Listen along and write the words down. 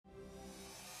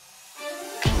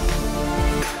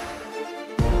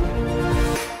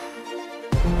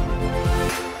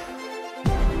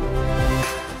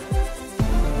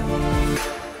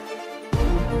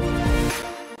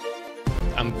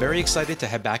very excited to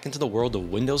head back into the world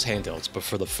of Windows handhelds, but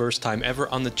for the first time ever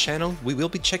on the channel, we will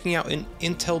be checking out an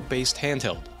Intel-based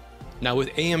handheld. Now with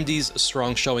AMD's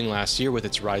strong showing last year with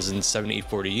its Ryzen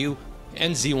 7840U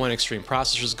and Z1 Extreme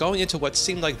processors going into what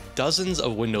seemed like dozens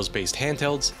of Windows-based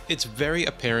handhelds, it's very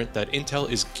apparent that Intel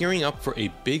is gearing up for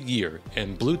a big year,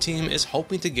 and Blue Team is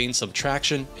hoping to gain some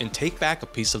traction and take back a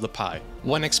piece of the pie.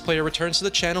 OneXPlayer returns to the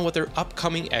channel with their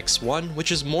upcoming X1,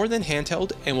 which is more than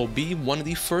handheld and will be one of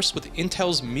the first with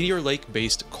Intel's Meteor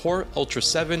Lake-based Core Ultra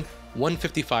 7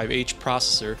 155H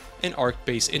processor and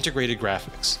ARC-based integrated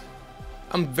graphics.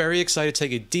 I'm very excited to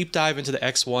take a deep dive into the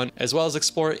X1 as well as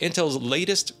explore Intel's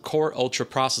latest Core Ultra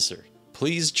processor.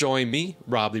 Please join me,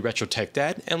 Rob the Retro Tech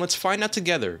Dad, and let's find out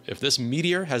together if this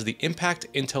Meteor has the impact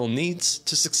Intel needs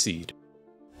to succeed.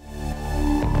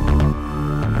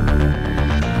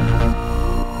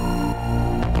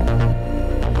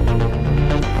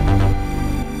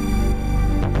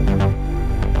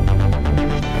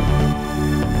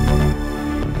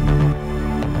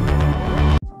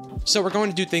 So we're going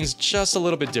to do things just a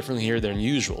little bit differently here than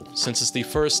usual. Since it's the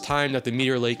first time that the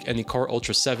Meteor Lake and the Core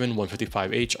Ultra 7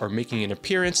 155H are making an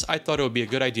appearance, I thought it would be a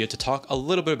good idea to talk a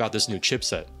little bit about this new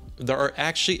chipset. There are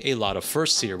actually a lot of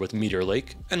firsts here with Meteor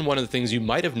Lake, and one of the things you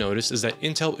might have noticed is that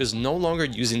Intel is no longer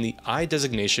using the I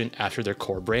designation after their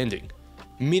core branding.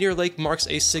 Meteor Lake marks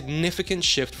a significant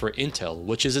shift for Intel,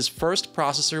 which is its first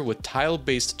processor with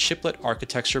tile-based chiplet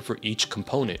architecture for each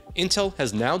component. Intel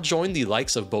has now joined the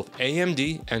likes of both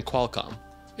AMD and Qualcomm.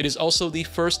 It is also the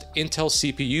first Intel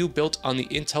CPU built on the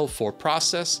Intel 4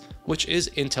 process, which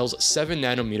is Intel's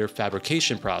 7nm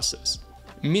fabrication process.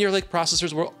 Meteor Lake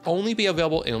processors will only be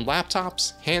available in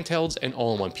laptops, handhelds, and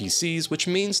all-in-one PCs, which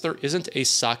means there isn't a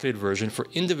socketed version for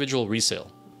individual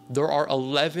resale. There are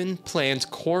 11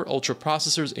 planned Core Ultra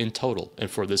processors in total,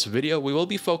 and for this video we will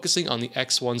be focusing on the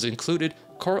X1's included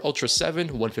Core Ultra 7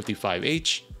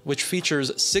 155H, which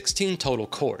features 16 total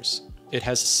cores. It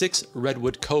has 6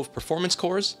 Redwood Cove performance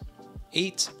cores,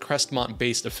 8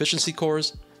 Crestmont-based efficiency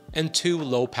cores, and 2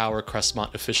 low-power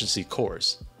Crestmont efficiency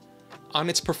cores. On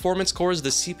its performance cores, the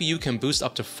CPU can boost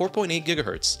up to 4.8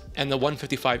 GHz, and the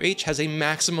 155H has a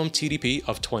maximum TDP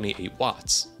of 28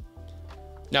 watts.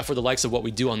 Now for the likes of what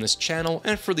we do on this channel,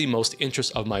 and for the most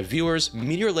interest of my viewers,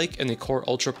 Meteor Lake and the Core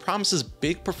Ultra promises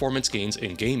big performance gains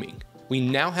in gaming. We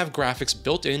now have graphics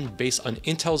built in based on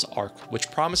Intel's Arc,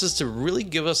 which promises to really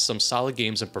give us some solid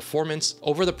games and performance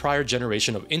over the prior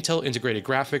generation of Intel integrated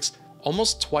graphics,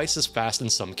 almost twice as fast in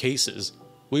some cases.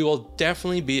 We will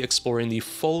definitely be exploring the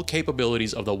full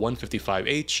capabilities of the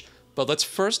 155H, but let's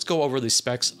first go over the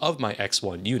specs of my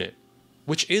X1 unit,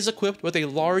 which is equipped with a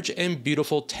large and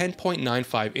beautiful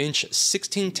 10.95-inch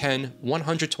 1610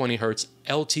 120Hz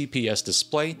LTPS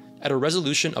display at a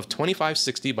resolution of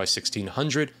 2560 by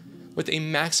 1600 with a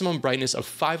maximum brightness of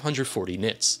 540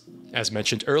 nits. As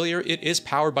mentioned earlier, it is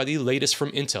powered by the latest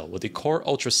from Intel with the Core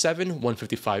Ultra 7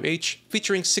 155H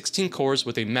featuring 16 cores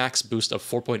with a max boost of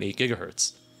 4.8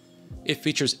 GHz. It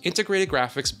features integrated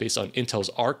graphics based on Intel's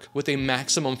Arc with a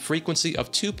maximum frequency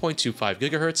of 2.25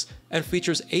 GHz and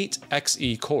features 8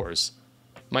 Xe cores.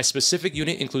 My specific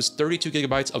unit includes 32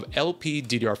 GB of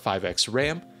LPDDR5X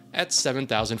RAM at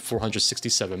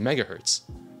 7467 MHz.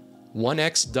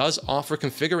 OneX does offer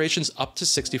configurations up to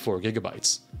 64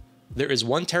 GB. There is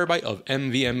 1 TB of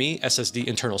NVMe SSD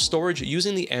internal storage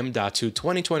using the M.2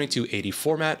 2022-80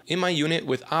 format in my unit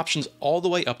with options all the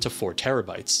way up to 4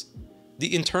 TB.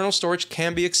 The internal storage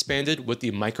can be expanded with the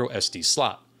microSD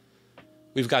slot.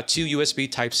 We've got 2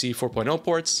 USB Type-C 4.0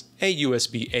 ports, a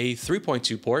USB-A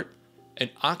 3.2 port,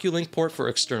 an Oculink port for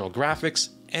external graphics,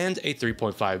 and a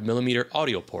 3.5mm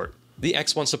audio port. The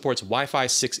X1 supports Wi-Fi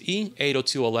 6E,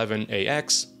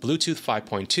 802.11ax, Bluetooth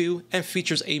 5.2, and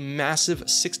features a massive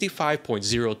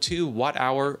 65.02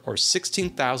 Wh or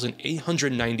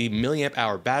 16,890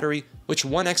 mAh battery, which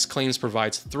OneX claims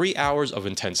provides 3 hours of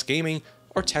intense gaming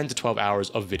or 10 to 12 hours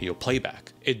of video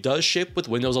playback. It does ship with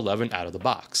Windows 11 out of the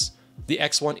box. The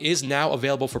X1 is now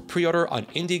available for pre-order on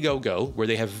Indiegogo, where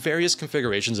they have various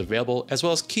configurations available as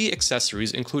well as key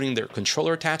accessories including their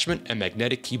controller attachment and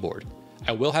magnetic keyboard.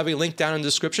 I will have a link down in the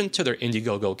description to their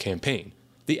Indiegogo campaign.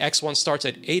 The X1 starts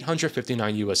at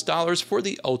 $859 for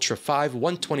the Ultra 5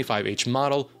 125H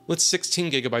model with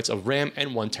 16 GB of RAM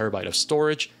and 1 TB of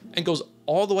storage, and goes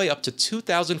all the way up to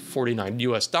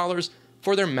 $2,049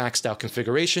 for their maxed out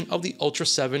configuration of the Ultra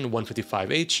 7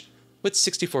 155H with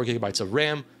 64 GB of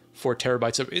RAM, 4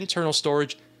 TB of internal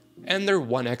storage, and their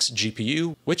OneX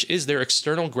GPU, which is their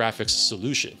external graphics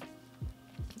solution.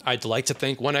 I'd like to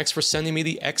thank OneX for sending me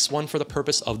the X1 for the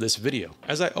purpose of this video.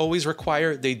 As I always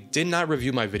require, they did not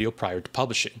review my video prior to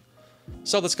publishing.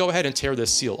 So let's go ahead and tear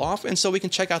this seal off and so we can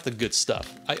check out the good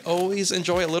stuff. I always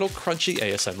enjoy a little crunchy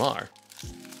ASMR.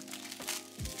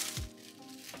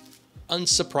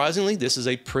 Unsurprisingly, this is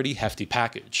a pretty hefty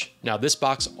package. Now this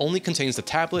box only contains the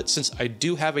tablet since I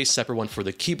do have a separate one for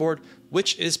the keyboard,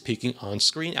 which is peeking on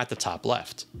screen at the top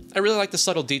left. I really like the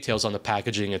subtle details on the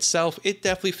packaging itself. It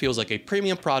definitely feels like a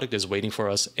premium product is waiting for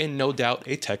us, and no doubt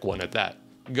a tech one at that.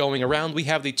 Going around, we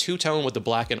have the two-tone with the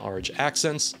black and orange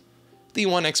accents. The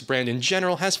One X brand in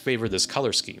general has favored this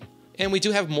color scheme. And we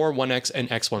do have more One X and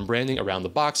X1 branding around the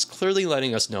box, clearly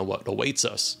letting us know what awaits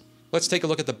us. Let's take a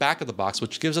look at the back of the box,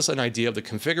 which gives us an idea of the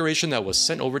configuration that was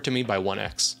sent over to me by One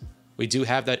X. We do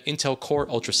have that Intel Core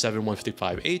Ultra 7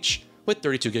 155H with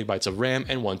 32GB of RAM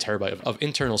and 1TB of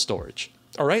internal storage.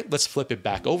 Alright, let's flip it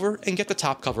back over and get the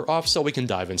top cover off so we can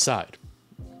dive inside.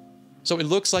 So it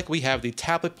looks like we have the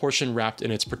tablet portion wrapped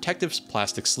in its protective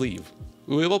plastic sleeve.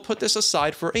 We will put this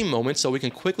aside for a moment so we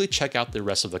can quickly check out the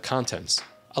rest of the contents.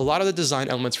 A lot of the design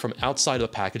elements from outside of the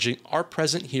packaging are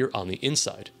present here on the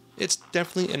inside. It's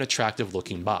definitely an attractive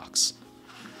looking box.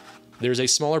 There's a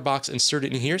smaller box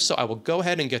inserted in here, so I will go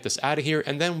ahead and get this out of here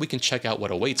and then we can check out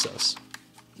what awaits us.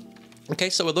 Okay,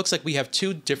 so it looks like we have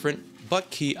two different but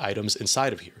key items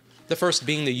inside of here. The first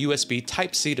being the USB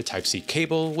Type-C to Type-C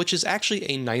cable, which is actually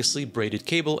a nicely braided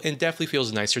cable and definitely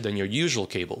feels nicer than your usual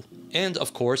cable. And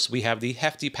of course, we have the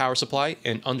hefty power supply,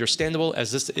 and understandable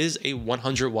as this is a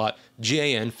 100-watt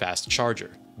GAN fast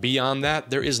charger. Beyond that,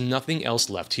 there is nothing else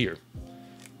left here.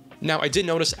 Now, I did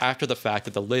notice after the fact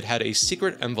that the lid had a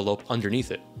secret envelope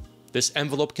underneath it. This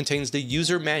envelope contains the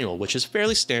user manual, which is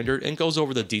fairly standard and goes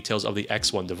over the details of the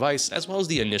X1 device as well as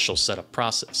the initial setup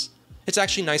process. It's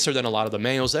actually nicer than a lot of the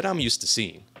manuals that I'm used to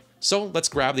seeing. So let's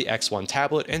grab the X1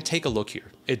 tablet and take a look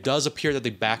here. It does appear that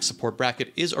the back support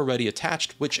bracket is already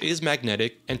attached, which is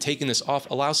magnetic, and taking this off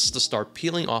allows us to start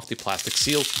peeling off the plastic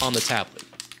seal on the tablet.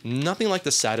 Nothing like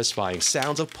the satisfying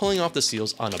sounds of pulling off the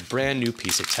seals on a brand new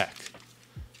piece of tech.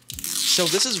 So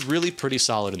this is really pretty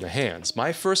solid in the hands.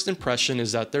 My first impression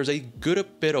is that there's a good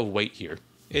bit of weight here.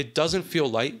 It doesn't feel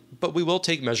light, but we will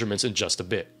take measurements in just a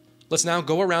bit. Let's now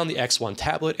go around the X1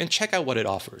 tablet and check out what it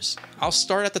offers. I'll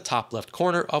start at the top left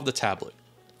corner of the tablet.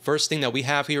 First thing that we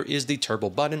have here is the turbo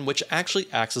button, which actually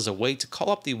acts as a way to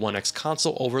call up the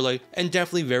OneXConsole overlay and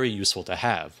definitely very useful to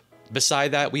have.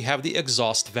 Beside that, we have the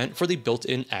exhaust vent for the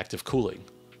built-in active cooling.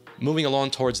 Moving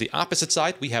along towards the opposite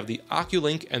side, we have the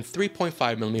OcuLink and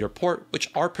 3.5mm port, which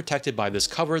are protected by this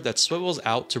cover that swivels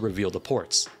out to reveal the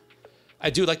ports.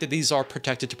 I do like that these are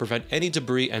protected to prevent any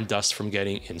debris and dust from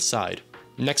getting inside.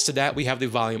 Next to that, we have the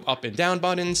volume up and down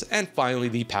buttons, and finally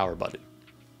the power button.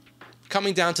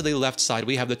 Coming down to the left side,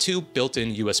 we have the two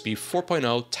built-in USB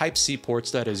 4.0 Type-C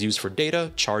ports that is used for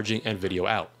data, charging, and video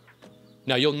out.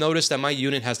 Now you'll notice that my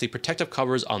unit has the protective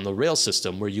covers on the rail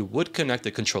system where you would connect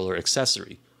the controller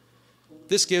accessory.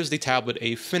 This gives the tablet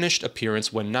a finished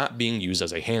appearance when not being used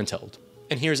as a handheld.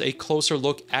 And here's a closer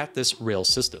look at this rail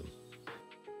system.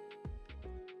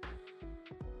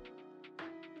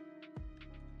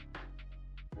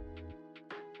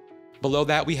 Below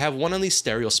that, we have one of these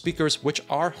stereo speakers, which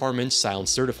are Harman Sound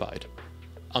certified.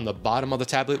 On the bottom of the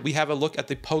tablet, we have a look at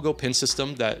the pogo pin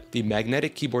system that the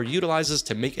magnetic keyboard utilizes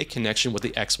to make a connection with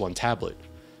the X1 tablet.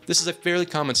 This is a fairly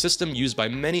common system used by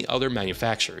many other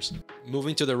manufacturers.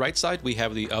 Moving to the right side, we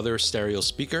have the other stereo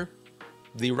speaker,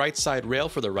 the right side rail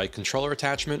for the right controller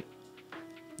attachment,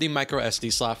 the micro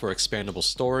SD slot for expandable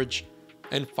storage,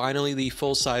 and finally the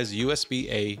full-size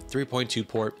USB-A 3.2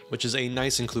 port, which is a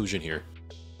nice inclusion here.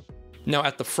 Now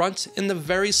at the front, in the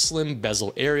very slim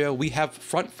bezel area, we have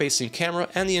front-facing camera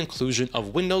and the inclusion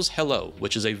of Windows Hello,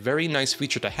 which is a very nice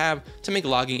feature to have to make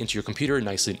logging into your computer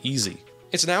nice and easy.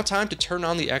 It's now time to turn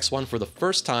on the X1 for the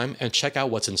first time and check out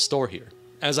what's in store here.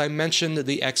 As I mentioned,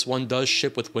 the X1 does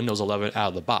ship with Windows 11 out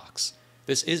of the box.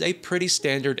 This is a pretty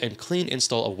standard and clean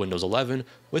install of Windows 11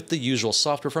 with the usual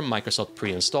software from Microsoft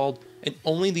pre-installed and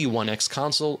only the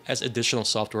OneXConsole as additional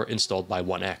software installed by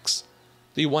One X.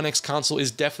 The OneXConsole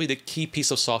is definitely the key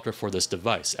piece of software for this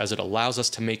device as it allows us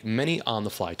to make many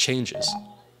on-the-fly changes.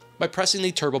 By pressing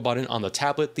the turbo button on the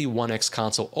tablet, the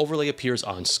OneXConsole overlay appears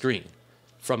on screen.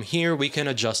 From here, we can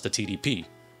adjust the TDP.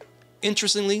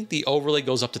 Interestingly, the overlay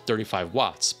goes up to 35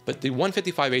 watts, but the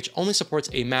 155H only supports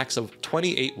a max of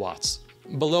 28 watts.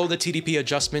 Below the TDP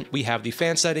adjustment, we have the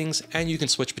fan settings, and you can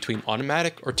switch between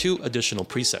automatic or two additional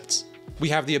presets. We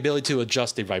have the ability to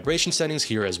adjust the vibration settings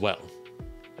here as well.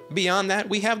 Beyond that,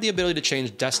 we have the ability to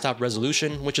change desktop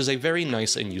resolution, which is a very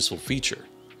nice and useful feature.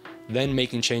 then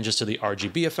making changes to the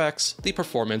RGB effects, the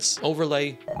performance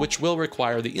overlay, which will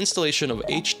require the installation of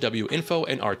HWinfo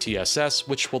and RTSS,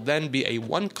 which will then be a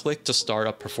one-click to start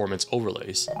up performance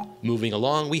overlays. Moving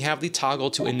along, we have the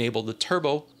toggle to enable the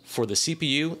turbo for the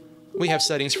CPU. We have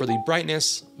settings for the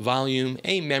brightness, volume,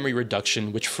 a memory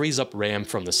reduction which frees up RAM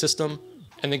from the system,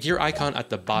 and the gear icon at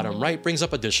the bottom right brings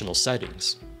up additional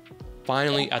settings.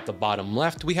 Finally, at the bottom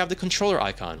left, we have the controller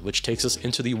icon, which takes us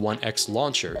into the OneX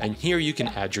launcher, and here you can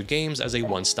add your games as a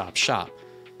one-stop shop.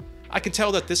 I can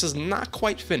tell that this is not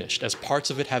quite finished, as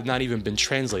parts of it have not even been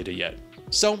translated yet.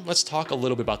 So let's talk a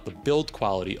little bit about the build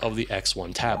quality of the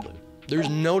X1 tablet. There's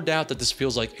no doubt that this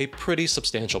feels like a pretty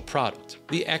substantial product.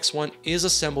 The X1 is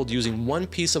assembled using one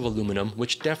piece of aluminum,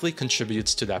 which definitely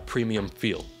contributes to that premium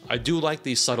feel. I do like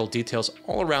these subtle details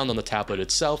all around on the tablet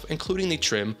itself, including the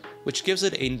trim, which gives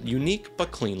it a unique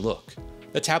but clean look.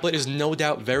 The tablet is no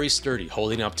doubt very sturdy,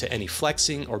 holding up to any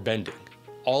flexing or bending.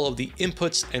 All of the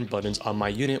inputs and buttons on my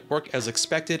unit work as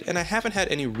expected, and I haven't had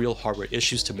any real hardware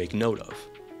issues to make note of.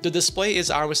 The display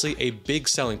is obviously a big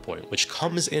selling point, which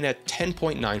comes in at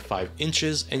 10.95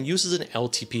 inches and uses an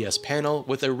LTPS panel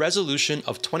with a resolution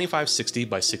of 2560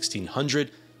 by 1600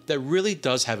 that really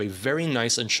does have a very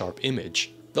nice and sharp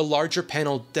image. The larger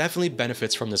panel definitely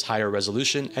benefits from this higher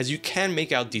resolution, as you can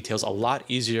make out details a lot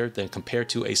easier than compared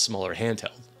to a smaller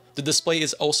handheld. The display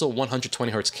is also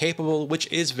 120Hz capable, which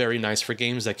is very nice for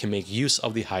games that can make use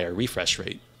of the higher refresh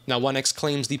rate. Now, OneX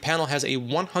claims the panel has a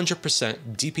 100%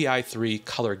 DPI-3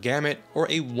 color gamut or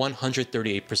a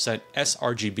 138%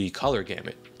 sRGB color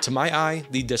gamut. To my eye,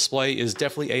 the display is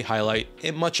definitely a highlight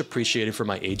and much appreciated for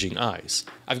my aging eyes.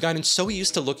 I've gotten so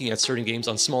used to looking at certain games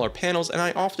on smaller panels, and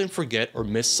I often forget or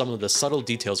miss some of the subtle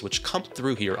details which come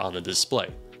through here on the display.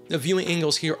 The viewing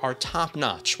angles here are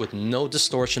top-notch, with no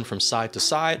distortion from side to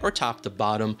side or top to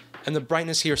bottom, and the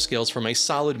brightness here scales from a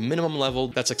solid minimum level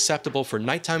that's acceptable for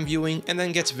nighttime viewing and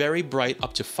then gets very bright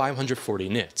up to 540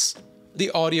 nits.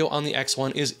 The audio on the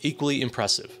X1 is equally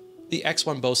impressive. The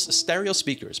X1 boasts stereo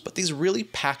speakers, but these really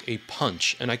pack a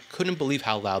punch, and I couldn't believe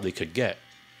how loud they could get.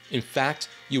 In fact,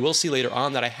 you will see later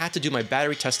on that I had to do my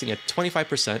battery testing at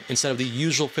 25% instead of the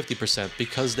usual 50%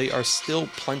 because they are still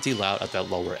plenty loud at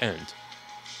that lower end.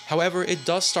 However, it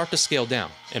does start to scale down,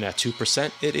 and at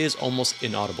 2% it is almost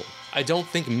inaudible. I don't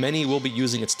think many will be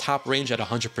using its top range at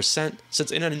 100%,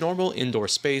 since in a normal indoor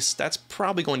space, that's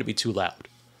probably going to be too loud.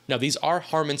 Now, these are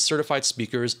Harman certified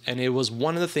speakers, and it was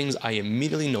one of the things I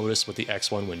immediately noticed with the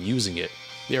X1 when using it.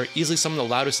 They are easily some of the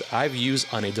loudest I've used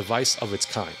on a device of its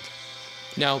kind.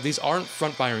 Now, these aren't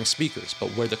front-firing speakers, but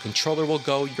where the controller will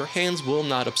go, your hands will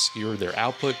not obscure their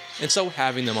output, and so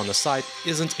having them on the side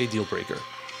isn't a deal breaker.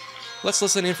 Let's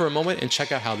listen in for a moment and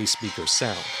check out how these speakers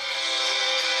sound.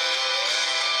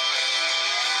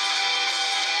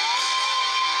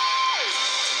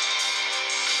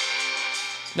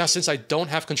 Now, since I don't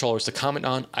have controllers to comment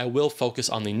on, I will focus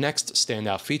on the next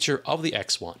standout feature of the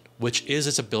X1, which is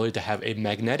its ability to have a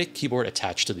magnetic keyboard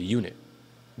attached to the unit.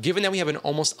 Given that we have an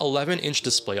almost 11-inch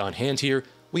display on hand here,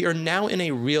 we are now in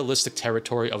a realistic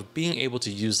territory of being able to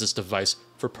use this device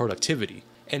for productivity,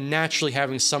 and naturally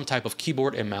having some type of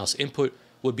keyboard and mouse input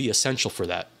would be essential for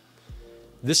that.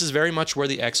 This is very much where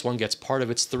the X1 gets part of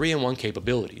its 3-in-1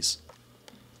 capabilities.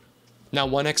 Now,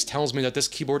 OneX tells me that this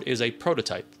keyboard is a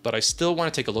prototype, but I still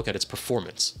want to take a look at its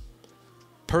performance.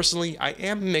 Personally, I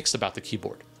am mixed about the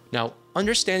keyboard. Now,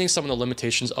 understanding some of the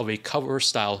limitations of a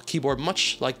cover-style keyboard,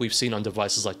 much like we've seen on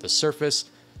devices like the Surface,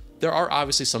 there are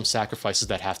obviously some sacrifices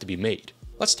that have to be made.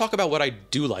 Let's talk about what I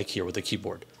do like here with the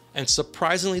keyboard. And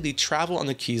surprisingly, the travel on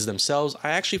the keys themselves I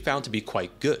actually found to be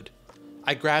quite good.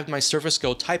 I grabbed my Surface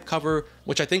Go type cover,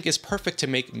 which I think is perfect to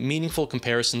make meaningful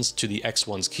comparisons to the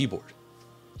X1's keyboard.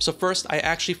 So first, I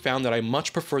actually found that I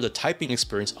much prefer the typing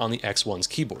experience on the X1's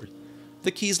keyboard.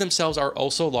 The keys themselves are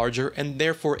also larger and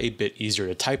therefore a bit easier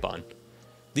to type on.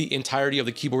 The entirety of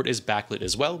the keyboard is backlit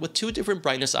as well, with 2 different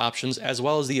brightness options as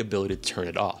well as the ability to turn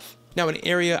it off. Now, an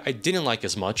area I didn't like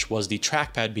as much was the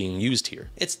trackpad being used here.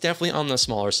 It's definitely on the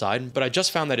smaller side, but I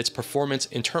just found that its performance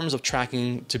in terms of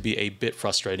tracking to be a bit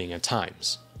frustrating at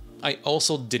times. I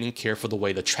also didn't care for the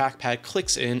way the trackpad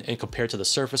clicks in, and compared to the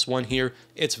Surface one here,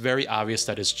 it's very obvious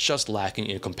that it's just lacking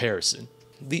in comparison.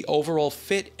 The overall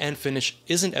fit and finish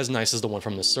isn't as nice as the one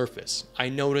from the Surface. I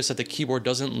noticed that the keyboard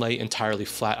doesn't lay entirely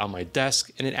flat on my desk,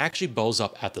 and it actually bows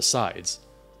up at the sides.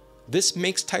 This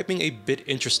makes typing a bit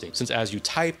interesting, since as you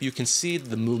type, you can see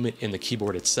the movement in the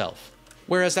keyboard itself.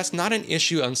 Whereas that's not an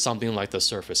issue on something like the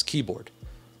Surface keyboard.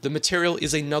 The material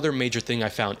is another major thing I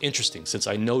found interesting, since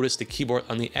I noticed the keyboard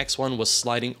on the X1 was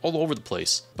sliding all over the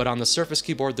place, but on the Surface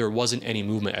keyboard there wasn't any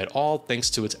movement at all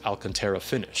thanks to its Alcantara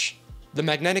finish. The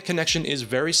magnetic connection is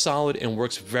very solid and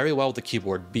works very well with the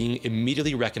keyboard being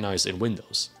immediately recognized in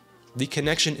Windows. The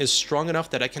connection is strong enough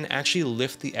that I can actually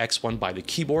lift the X1 by the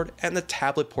keyboard and the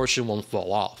tablet portion won't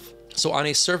fall off. So on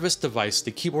a Surface device,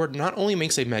 the keyboard not only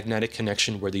makes a magnetic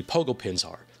connection where the pogo pins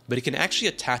are, but it can actually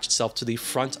attach itself to the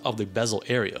front of the bezel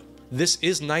area. This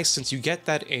is nice since you get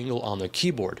that angle on the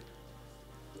keyboard.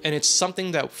 And it's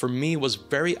something that for me was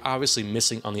very obviously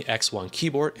missing on the X1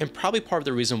 keyboard, and probably part of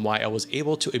the reason why I was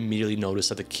able to immediately notice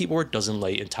that the keyboard doesn't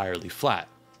lay entirely flat.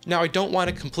 Now I don't want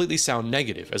to completely sound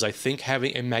negative, as I think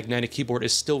having a magnetic keyboard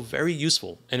is still very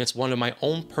useful, and it's one of my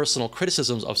own personal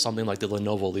criticisms of something like the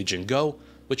Lenovo Legion Go,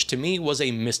 which to me was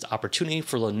a missed opportunity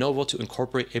for Lenovo to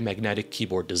incorporate a magnetic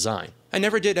keyboard design. I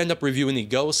never did end up reviewing the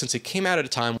Go since it came out at a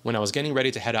time when I was getting ready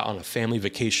to head out on a family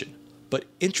vacation. But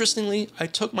interestingly, I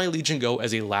took my Legion Go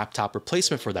as a laptop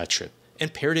replacement for that trip,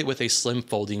 and paired it with a slim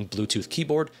folding Bluetooth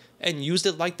keyboard, and used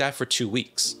it like that for 2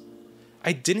 weeks.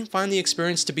 I didn't find the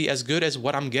experience to be as good as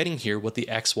what I'm getting here with the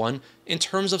X1 in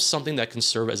terms of something that can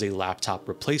serve as a laptop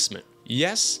replacement.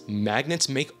 Yes, magnets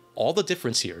make all the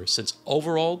difference here, since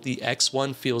overall the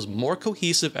X1 feels more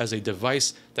cohesive as a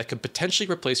device that could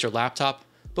potentially replace your laptop,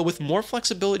 but with more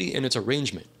flexibility in its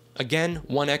arrangement. Again,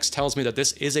 OneX tells me that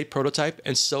this is a prototype,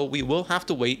 and so we will have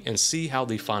to wait and see how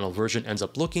the final version ends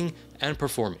up looking and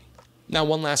performing. Now,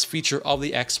 one last feature of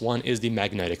the X1 is the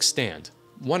magnetic stand.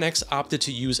 OneX opted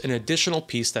to use an additional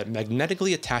piece that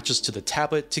magnetically attaches to the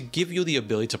tablet to give you the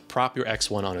ability to prop your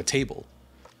X1 on a table.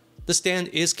 The stand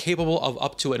is capable of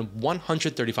up to a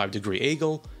 135-degree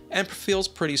angle and feels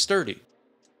pretty sturdy.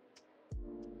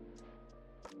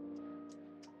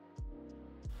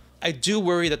 I do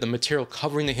worry that the material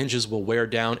covering the hinges will wear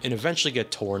down and eventually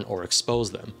get torn or expose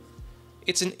them.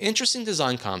 It's an interesting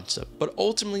design concept, but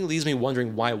ultimately leaves me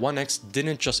wondering why OneX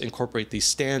didn't just incorporate the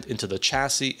stand into the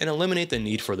chassis and eliminate the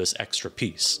need for this extra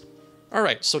piece.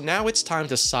 Alright, so now it's time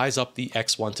to size up the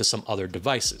X1 to some other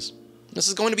devices. This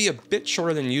is going to be a bit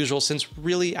shorter than usual since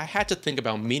really I had to think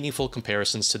about meaningful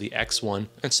comparisons to the X1,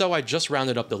 and so I just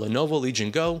rounded up the Lenovo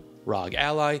Legion Go, ROG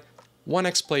Ally,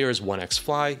 OneXPlayer's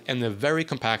OneXFly, and the very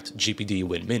compact GPD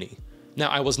Win Mini. Now,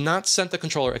 I was not sent the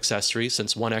controller accessory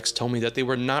since OneX told me that they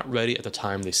were not ready at the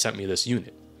time they sent me this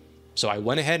unit. So I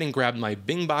went ahead and grabbed my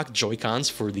Bingbok Joy-Cons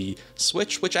for the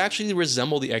Switch, which actually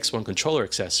resemble the X1 controller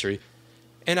accessory,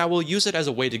 and I will use it as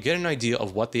a way to get an idea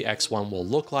of what the X1 will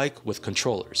look like with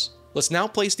controllers. Let's now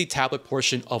place the tablet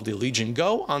portion of the Legion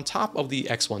Go on top of the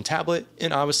X1 tablet,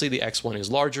 and obviously the X1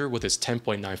 is larger with its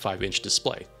 10.95-inch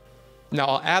display. Now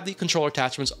I'll add the controller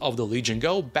attachments of the Legion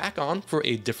Go back on for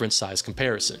a different size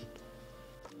comparison.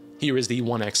 Here is the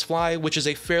OneXFly, which is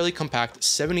a fairly compact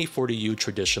 7040U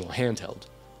traditional handheld.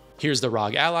 Here's the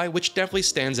ROG Ally, which definitely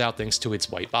stands out thanks to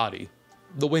its white body.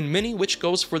 The Win Mini, which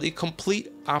goes for the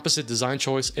complete opposite design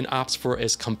choice and opts for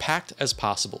as compact as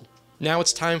possible. Now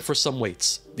it's time for some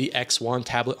weights. The X1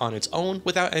 tablet on its own,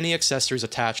 without any accessories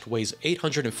attached, weighs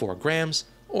 804 grams,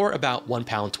 or about 1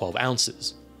 pound 12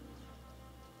 ounces.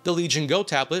 The Legion Go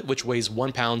tablet, which weighs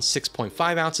 1 pound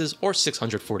 6.5 ounces or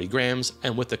 640 grams,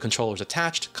 and with the controllers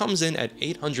attached, comes in at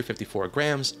 854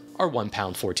 grams or 1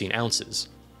 pound 14 ounces.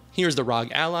 Here's the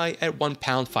ROG Ally at 1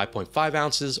 pound 5.5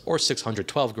 ounces or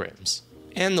 612 grams,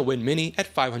 and the Win Mini at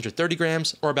 530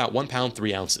 grams or about 1 pound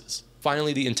 3 ounces.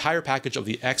 Finally, the entire package of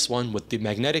the X1 with the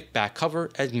magnetic back cover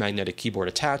and magnetic keyboard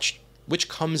attached, which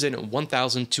comes in at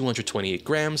 1,228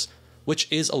 grams, which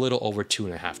is a little over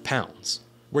 2.5 pounds.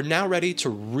 We're now ready to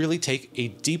really take a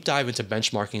deep dive into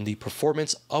benchmarking the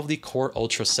performance of the Core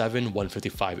Ultra 7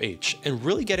 155H and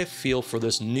really get a feel for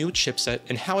this new chipset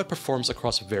and how it performs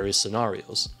across various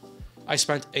scenarios. I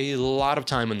spent a lot of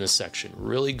time in this section,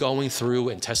 really going through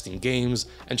and testing games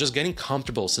and just getting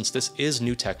comfortable since this is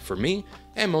new tech for me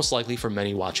and most likely for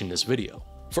many watching this video.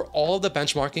 For all of the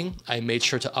benchmarking, I made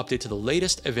sure to update to the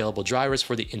latest available drivers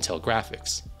for the Intel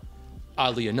graphics.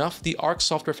 Oddly enough, the ARC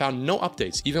software found no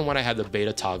updates even when I had the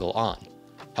beta toggle on.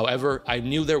 However, I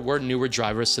knew there were newer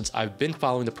drivers since I've been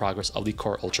following the progress of the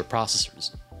Core Ultra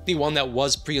processors. The one that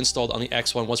was pre-installed on the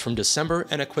X1 was from December,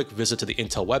 and a quick visit to the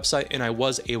Intel website and I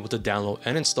was able to download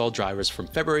and install drivers from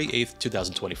February 8th,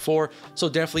 2024, so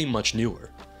definitely much newer.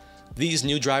 These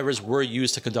new drivers were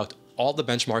used to conduct all the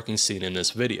benchmarking seen in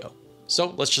this video.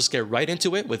 So let's just get right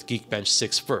into it with Geekbench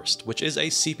 6 first, which is a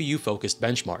CPU-focused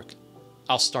benchmark.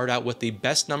 I'll start out with the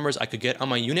best numbers I could get on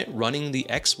my unit running the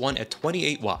X1 at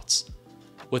 28 watts.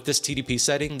 With this TDP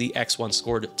setting, the X1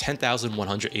 scored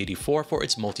 10,184 for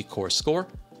its multi-core score,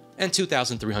 and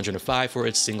 2,305 for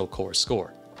its single-core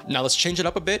score. Now let's change it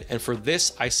up a bit, and for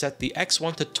this I set the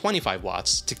X1 to 25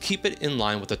 watts to keep it in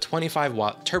line with the 25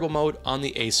 watt turbo mode on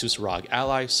the Asus ROG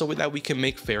Ally so that we can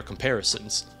make fair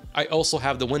comparisons. I also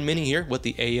have the Win Mini here with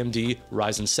the AMD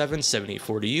Ryzen 7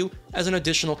 7840U as an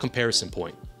additional comparison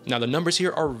point. Now the numbers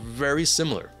here are very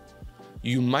similar.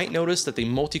 You might notice that the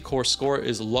multi-core score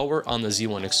is lower on the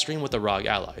Z1 Extreme with the ROG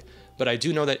Ally, but I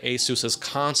do know that ASUS is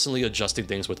constantly adjusting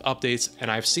things with updates, and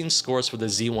I've seen scores for the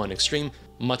Z1 Extreme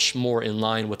much more in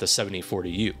line with the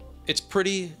 7840U. It's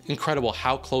pretty incredible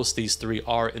how close these three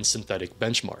are in synthetic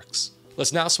benchmarks.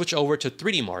 Let's now switch over to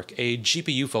 3D Mark, a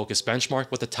GPU-focused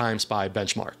benchmark with a time spy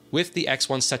benchmark. With the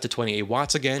X1 set to 28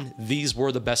 watts again, these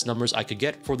were the best numbers I could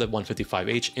get for the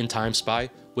 155H in time spy,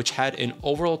 which had an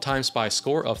overall time spy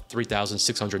score of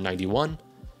 3,691,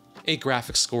 a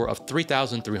graphics score of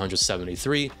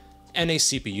 3,373, and a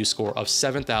CPU score of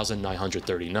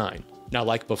 7,939. Now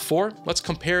like before, let's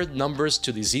compare numbers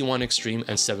to the Z1 Extreme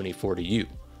and 7040U.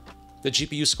 The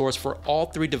GPU scores for all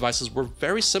three devices were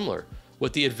very similar,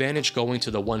 with the advantage going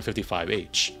to the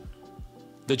 155H.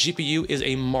 The GPU is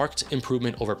a marked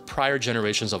improvement over prior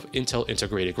generations of Intel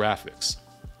integrated graphics.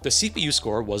 The CPU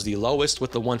score was the lowest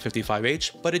with the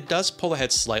 155H, but it does pull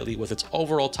ahead slightly with its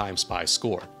overall time spy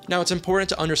score. Now it's important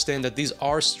to understand that these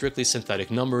are strictly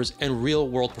synthetic numbers and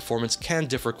real-world performance can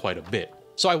differ quite a bit.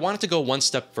 So I wanted to go one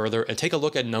step further and take a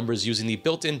look at numbers using the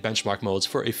built-in benchmark modes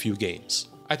for a few games.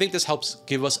 I think this helps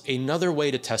give us another way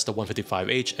to test the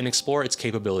 155H and explore its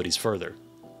capabilities further.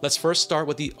 Let's first start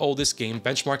with the oldest game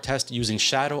benchmark test using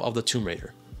Shadow of the Tomb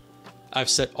Raider. I've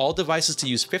set all devices to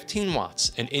use 15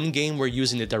 watts, and in-game we're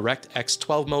using the DirectX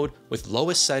 12 mode with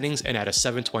lowest settings and at a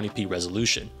 720p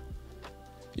resolution.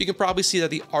 You can probably see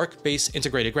that the ARC-based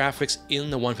integrated graphics in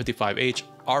the 155H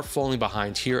are falling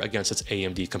behind here against its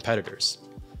AMD competitors.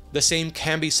 The same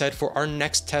can be said for our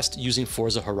next test using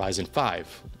Forza Horizon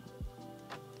 5.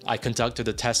 I conducted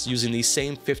the test using the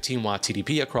same 15 watt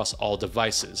TDP across all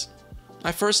devices.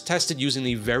 I first tested using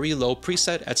the very low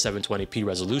preset at 720p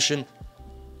resolution,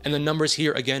 and the numbers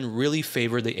here again really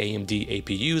favor the AMD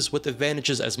APUs with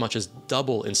advantages as much as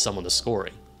double in some of the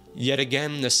scoring. Yet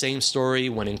again, the same story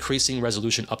when increasing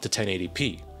resolution up to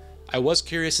 1080p. I was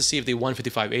curious to see if the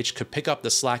 155H could pick up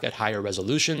the slack at higher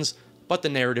resolutions, but the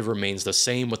narrative remains the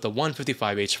same with the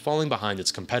 155H falling behind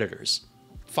its competitors.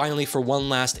 Finally, for one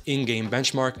last in-game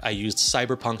benchmark, I used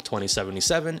Cyberpunk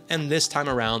 2077, and this time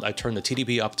around I turned the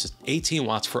TDP up to 18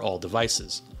 watts for all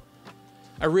devices.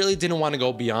 I really didn't want to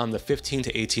go beyond the 15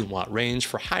 to 18 watt range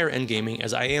for higher end gaming,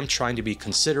 as I am trying to be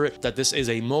considerate that this is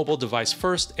a mobile device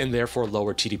first and therefore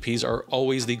lower TDPs are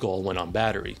always the goal when on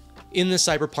battery. In the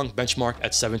Cyberpunk benchmark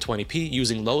at 720p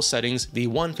using low settings, the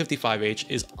 155H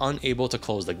is unable to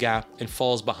close the gap and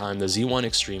falls behind the Z1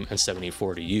 Extreme and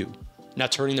 7040U. Now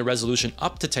turning the resolution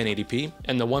up to 1080p,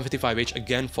 and the 155H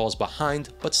again falls behind,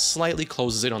 but slightly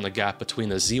closes it on the gap between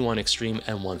the Z1 Extreme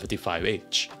and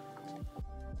 155H.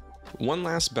 One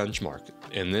last benchmark.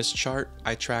 In this chart,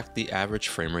 I tracked the average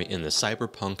frame rate in the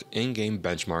Cyberpunk in-game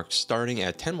benchmark starting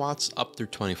at 10 watts up through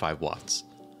 25 watts.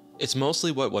 It's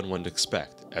mostly what one would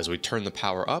expect. As we turn the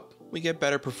power up, we get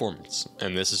better performance,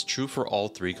 and this is true for all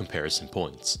three comparison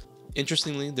points.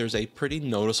 Interestingly, there's a pretty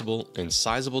noticeable and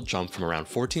sizable jump from around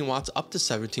 14 watts up to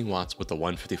 17 watts with the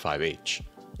 155H.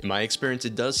 In my experience,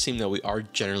 it does seem that we are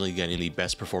generally getting the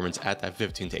best performance at that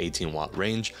 15 to 18 watt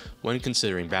range when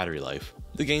considering battery life.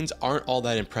 The gains aren't all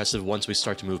that impressive once we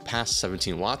start to move past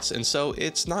 17 watts, and so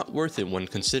it's not worth it when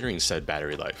considering said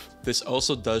battery life. This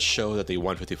also does show that the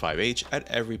 155H at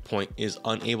every point is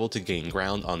unable to gain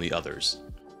ground on the others.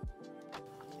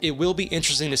 It will be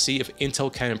interesting to see if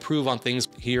Intel can improve on things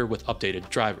here with updated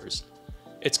drivers.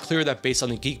 It's clear that based on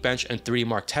the Geekbench and 3D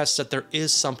Mark tests that there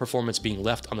is some performance being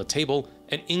left on the table,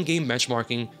 and in-game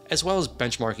benchmarking, as well as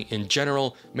benchmarking in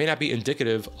general, may not be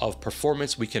indicative of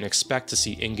performance we can expect to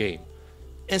see in-game.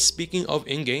 And speaking of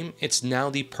in-game, it's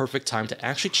now the perfect time to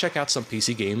actually check out some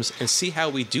PC games and see how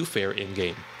we do fare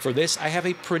in-game. For this, I have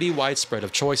a pretty wide spread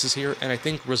of choices here, and I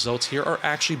think results here are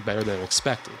actually better than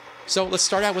expected. So let's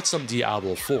start out with some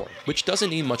Diablo 4, which doesn't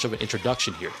need much of an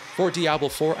introduction here. For Diablo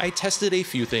 4, I tested a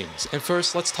few things, and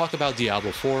first let's talk about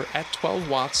Diablo 4 at 12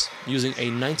 watts using a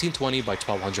 1920 by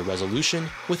 1200 resolution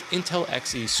with Intel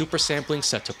Xe super sampling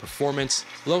set to performance,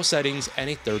 low settings, and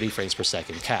a 30 frames per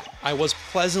second cap. I was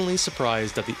pleasantly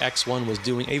surprised that the X1 was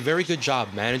doing a very good job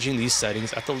managing these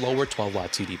settings at the lower 12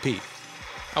 watt TDP.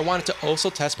 I wanted to also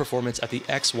test performance at the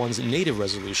X1's native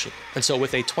resolution, and so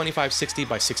with a 2560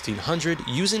 by 1600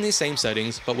 using the same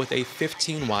settings but with a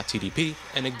 15 watt TDP,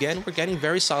 and again we're getting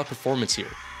very solid performance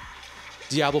here.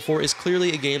 Diablo 4 is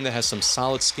clearly a game that has some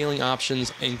solid scaling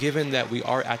options, and given that we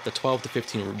are at the 12 to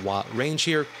 15 watt range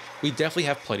here, we definitely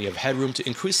have plenty of headroom to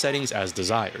increase settings as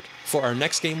desired. For our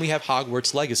next game we have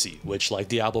Hogwarts Legacy, which like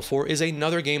Diablo 4 is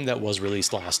another game that was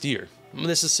released last year.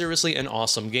 This is seriously an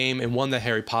awesome game and one that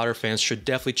Harry Potter fans should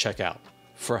definitely check out.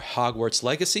 For Hogwarts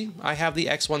Legacy, I have the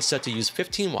X1 set to use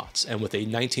 15 watts and with a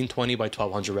 1920 by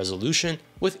 1200 resolution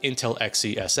with Intel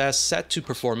XeSS set to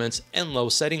performance and low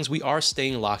settings, we are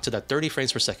staying locked to that 30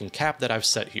 frames per second cap that I've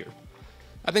set here.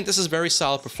 I think this is very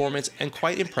solid performance and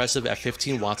quite impressive at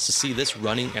 15 watts to see this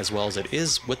running as well as it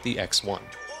is with the X1.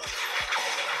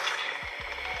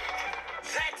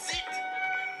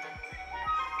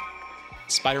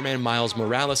 Spider-Man Miles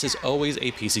Morales is always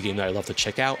a PC game that I love to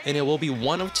check out, and it will be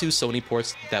one of 2 Sony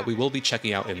ports that we will be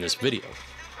checking out in this video.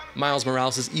 Miles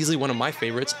Morales is easily one of my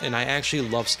favorites, and I actually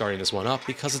love starting this one up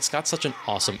because it's got such an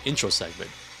awesome intro segment.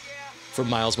 For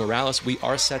Miles Morales, we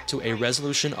are set to a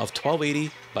resolution of 1280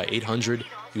 by 800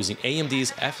 using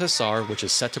AMD's FSR, which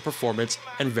is set to performance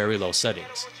and very low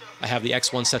settings. I have the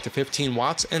X1 set to 15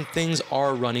 watts, and things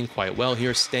are running quite well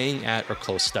here, staying at or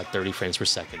close to that 30 frames per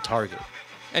second target.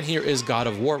 And here is God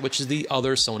of War, which is the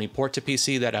other Sony port to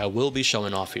PC that I will be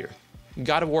showing off here.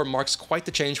 God of War marks quite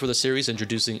the change for the series,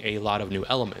 introducing a lot of new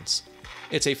elements.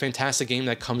 It's a fantastic game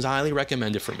that comes highly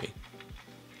recommended for me.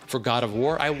 For God of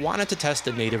War, I wanted to test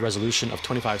the native resolution of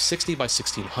 2560 by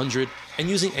 1600, and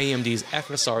using AMD's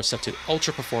FSR set to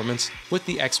ultra performance with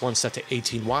the X1 set to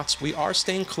 18 watts, we are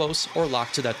staying close or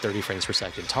locked to that 30 frames per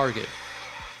second target.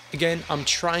 Again, I'm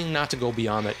trying not to go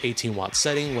beyond that 18 watt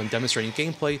setting when demonstrating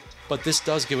gameplay, but this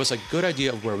does give us a good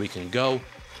idea of where we can go,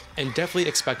 and definitely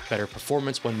expect better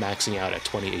performance when maxing out at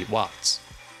 28 watts.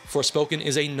 Forspoken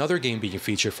is another game being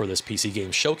featured for this PC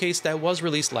game showcase that was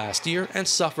released last year and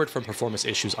suffered from performance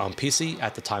issues on PC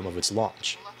at the time of its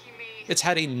launch. It's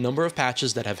had a number of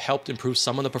patches that have helped improve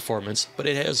some of the performance, but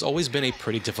it has always been a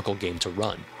pretty difficult game to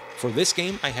run. For this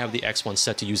game, I have the X1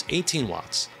 set to use 18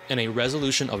 watts and a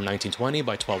resolution of 1920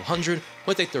 by 1200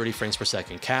 with a 30 frames per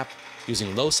second cap,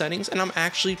 using low settings, and I'm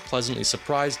actually pleasantly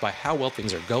surprised by how well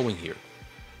things are going here.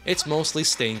 It's mostly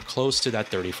staying close to that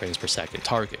 30 frames per second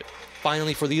target.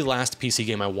 Finally, for the last PC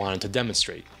game I wanted to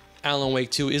demonstrate. Alan Wake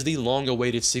 2 is the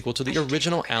long-awaited sequel to the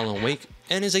original Alan Wake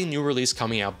and is a new release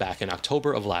coming out back in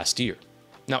October of last year.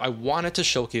 Now, I wanted to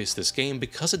showcase this game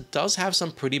because it does have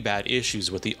some pretty bad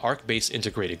issues with the ARC-based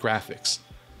integrated graphics.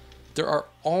 There are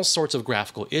all sorts of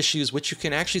graphical issues which you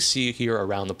can actually see here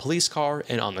around the police car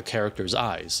and on the character's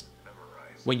eyes.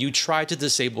 When you try to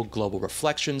disable global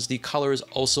reflections, the colors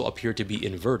also appear to be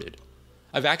inverted.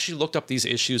 I've actually looked up these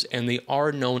issues, and they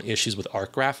are known issues with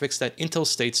ARC graphics that Intel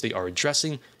states they are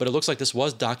addressing, but it looks like this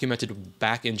was documented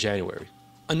back in January.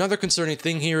 Another concerning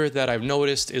thing here that I've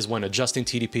noticed is when adjusting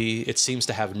TDP, it seems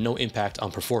to have no impact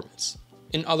on performance.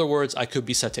 In other words, I could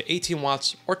be set to 18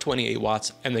 watts or 28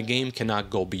 watts, and the game cannot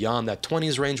go beyond that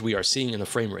 20s range we are seeing in the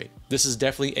frame rate. This is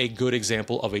definitely a good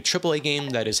example of a AAA game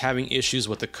that is having issues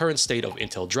with the current state of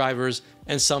Intel drivers,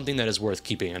 and something that is worth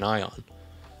keeping an eye on.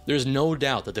 There's no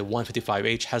doubt that the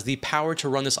 155H has the power to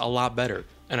run this a lot better,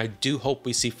 and I do hope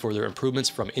we see further improvements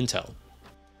from Intel.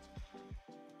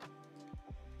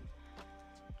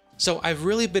 So I've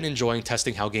really been enjoying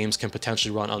testing how games can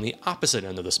potentially run on the opposite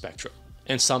end of the spectrum.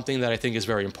 And something that I think is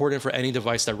very important for any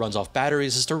device that runs off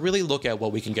batteries is to really look at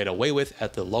what we can get away with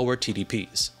at the lower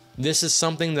TDPs. This is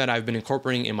something that I've been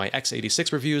incorporating in my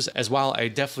x86 reviews, as while I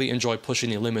definitely enjoy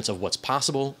pushing the limits of what's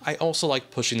possible, I also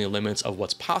like pushing the limits of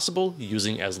what's possible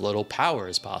using as little power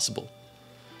as possible.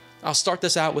 I'll start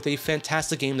this out with a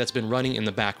fantastic game that's been running in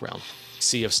the background.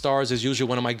 Sea of Stars is usually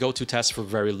one of my go-to tests for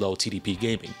very low TDP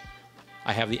gaming.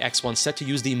 I have the X1 set to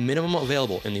use the minimum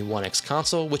available in the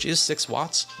OneXConsole, which is 6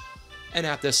 watts, and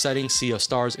at this setting, Sea of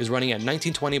Stars is running at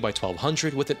 1920 by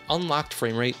 1200 with an unlocked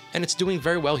frame rate, and it's doing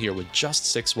very well here with just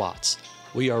 6 watts.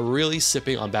 We are really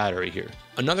sipping on battery here.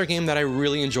 Another game that I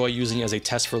really enjoy using as a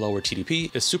test for lower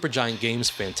TDP is Supergiant Games'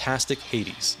 fantastic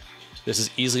Hades. This is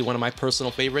easily one of my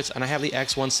personal favorites, and I have the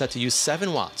X1 set to use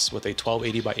 7 watts with a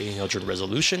 1280 by 800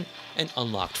 resolution and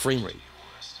unlocked frame rate.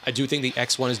 I do think the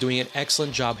X1 is doing an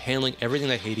excellent job handling everything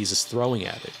that Hades is throwing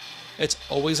at it. It's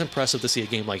always impressive to see a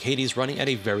game like Hades running at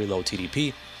a very low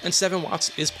TDP, and 7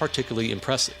 watts is particularly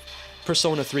impressive.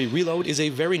 Persona 3 Reload is a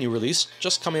very new release,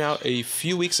 just coming out a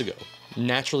few weeks ago.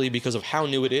 Naturally, because of how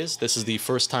new it is, this is the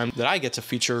first time that I get to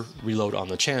feature Reload on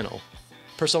the channel.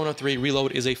 Persona 3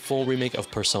 Reload is a full remake of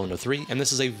Persona 3, and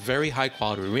this is a very high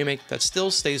quality remake that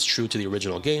still stays true to the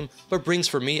original game, but brings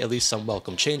for me at least some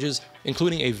welcome changes,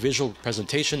 including a visual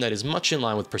presentation that is much in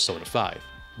line with Persona 5.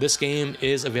 This game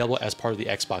is available as part of the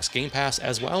Xbox Game Pass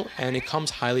as well, and it comes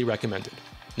highly recommended.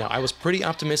 Now, I was pretty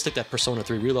optimistic that Persona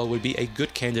 3 Reload would be a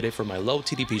good candidate for my low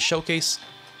TDP showcase,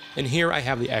 and here I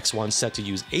have the X1 set to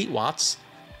use 8 watts,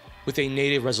 with a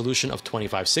native resolution of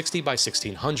 2560 by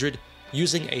 1600,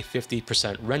 using a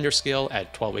 50% render scale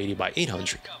at 1280 by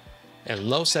 800. And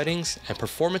low settings and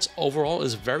performance overall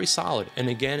is very solid, and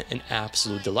again an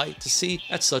absolute delight to see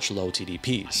at such low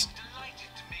TDPs.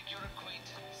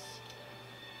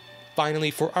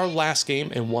 Finally, for our last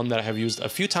game, and one that I have used a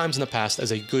few times in the past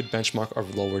as a good benchmark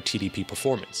of lower TDP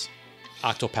performance.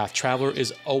 Octopath Traveler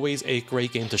is always a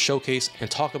great game to showcase and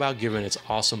talk about given its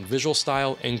awesome visual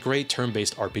style and great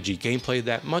turn-based RPG gameplay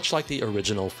that, much like the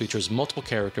original, features multiple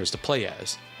characters to play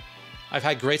as. I've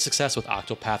had great success with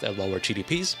Octopath at lower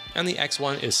TDPs, and the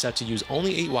X1 is set to use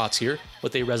only 8 watts here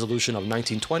with a resolution of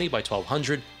 1920 by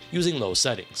 1200 using low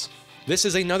settings. This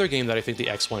is another game that I think the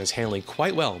X1 is handling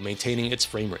quite well, maintaining its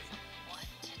frame rate.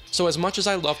 So as much as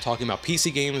I love talking about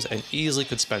PC games and easily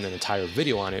could spend an entire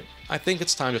video on it, I think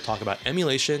it's time to talk about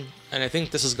emulation, and I think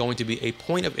this is going to be a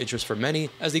point of interest for many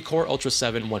as the Core Ultra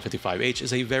 7 155H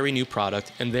is a very new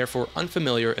product and therefore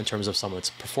unfamiliar in terms of some of its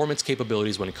performance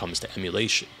capabilities when it comes to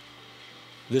emulation.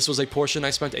 This was a portion I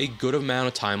spent a good amount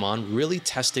of time on, really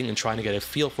testing and trying to get a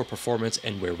feel for performance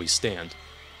and where we stand.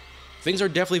 Things are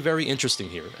definitely very interesting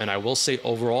here, and I will say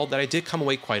overall that I did come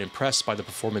away quite impressed by the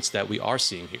performance that we are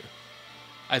seeing here.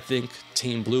 I think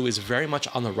Team Blue is very much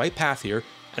on the right path here,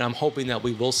 and I'm hoping that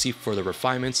we will see further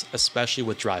refinements, especially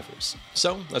with drivers.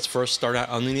 So let's first start out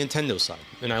on the Nintendo side,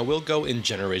 and I will go in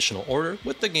generational order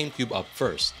with the GameCube up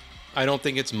first. I don't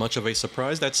think it's much of a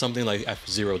surprise that something like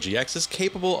F-Zero GX is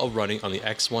capable of running on the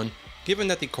X1, given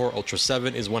that the Core Ultra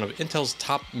 7 is one of Intel's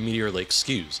top Meteor Lake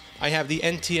SKUs. I have the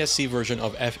NTSC version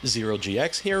of F-Zero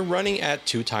GX here running at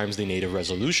 2 times the native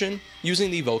resolution, using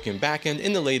the Vulkan backend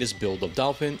in the latest build of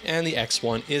Dolphin, and the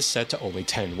X1 is set to only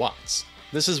 10 watts.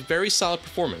 This is very solid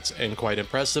performance and quite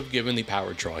impressive given the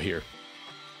power draw here.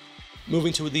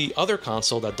 Moving to the other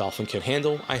console that Dolphin can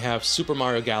handle, I have Super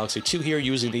Mario Galaxy 2 here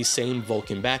using the same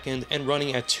Vulkan backend and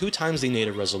running at 2 times the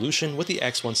native resolution with the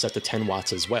X1 set to 10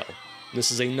 watts as well. This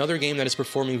is another game that is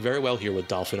performing very well here with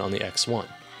Dolphin on the X1.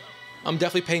 I'm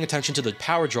definitely paying attention to the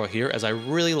power draw here as I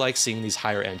really like seeing these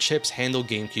higher end chips handle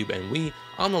GameCube and Wii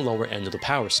on the lower end of the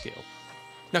power scale.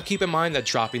 Now keep in mind that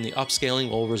dropping the upscaling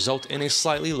will result in a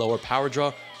slightly lower power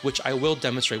draw, which I will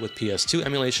demonstrate with PS2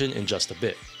 emulation in just a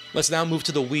bit. Let's now move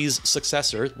to the Wii's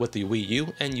successor with the Wii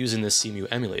U and using the Cemu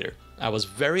emulator. I was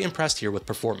very impressed here with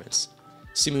performance.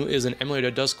 Cemu is an emulator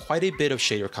that does quite a bit of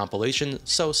shader compilation,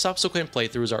 so subsequent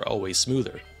playthroughs are always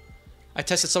smoother. I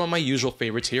tested some of my usual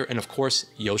favorites here, and of course,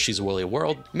 Yoshi's Woolly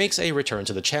World makes a return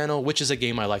to the channel, which is a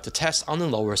game I like to test on the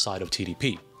lower side of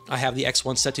TDP. I have the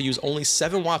X1 set to use only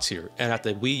 7 watts here, and at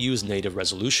the Wii U's native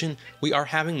resolution, we are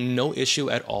having no issue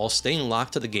at all staying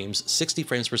locked to the game's 60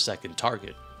 frames per second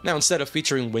target. Now, instead of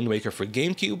featuring Wind Waker for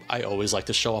GameCube, I always like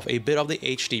to show off a bit of the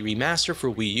HD remaster for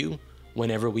Wii U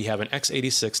whenever we have an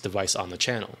x86 device on the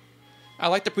channel. I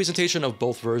like the presentation of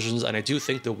both versions, and I do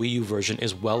think the Wii U version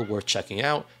is well worth checking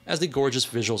out, as the gorgeous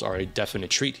visuals are a definite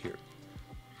treat here.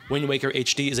 Wind Waker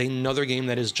HD is another game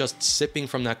that is just sipping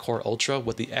from that Core Ultra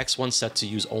with the X1 set to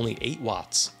use only 8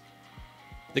 watts.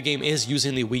 The game is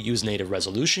using the Wii U's native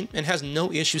resolution and has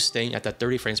no issue staying at that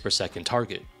 30 frames per second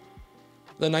target.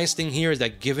 The nice thing here is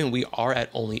that given we are at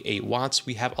only 8 watts,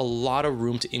 we have a lot of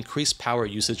room to increase power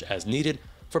usage as needed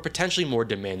for potentially more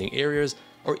demanding areas,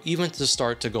 or even to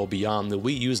start to go beyond the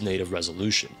Wii U's native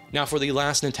resolution. Now for the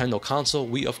last Nintendo console,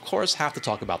 we of course have to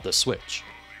talk about the Switch.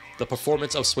 The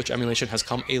performance of Switch emulation has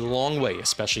come a long way,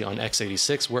 especially on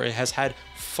x86 where it has had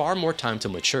far more time to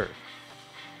mature.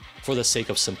 For the sake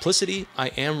of simplicity, I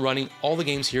am running all the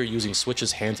games here using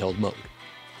Switch's handheld mode.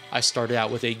 I started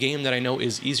out with a game that I know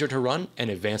is easier to run, and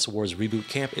Advance Wars Reboot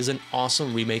Camp is an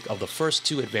awesome remake of the first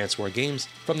 2 Advance Wars games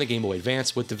from the Game Boy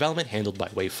Advance with development handled by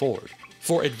WayForward.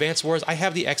 For Advance Wars, I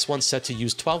have the X1 set to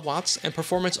use 12 watts, and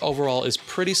performance overall is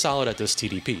pretty solid at this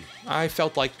TDP. I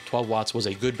felt like 12 watts was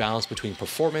a good balance between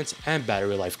performance and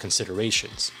battery life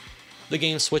considerations. The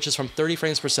game switches from 30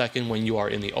 frames per second when you are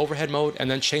in the overhead mode,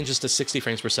 and then changes to 60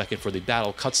 frames per second for the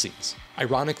battle cutscenes.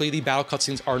 Ironically, the battle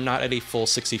cutscenes are not at a full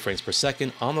 60 frames per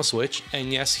second on the Switch,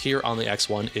 and yes, here on the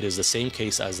X1 it is the same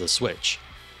case as the Switch.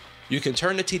 You can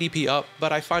turn the TDP up,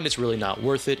 but I find it's really not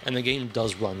worth it, and the game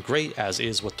does run great as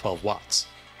is with 12 watts.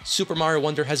 Super Mario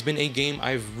Wonder has been a game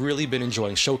I've really been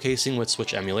enjoying showcasing with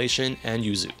Switch emulation and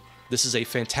Yuzu. This is a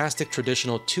fantastic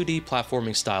traditional 2D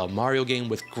platforming style Mario game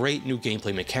with great new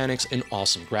gameplay mechanics and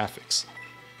awesome graphics.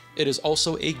 It is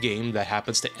also a game that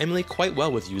happens to emulate quite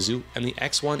well with Yuzu, and the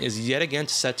X1 is yet again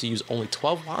set to use only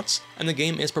 12 watts, and the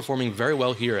game is performing very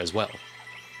well here as well.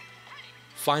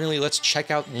 Finally, let's check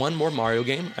out one more Mario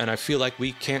game, and I feel like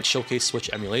we can't showcase Switch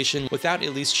emulation without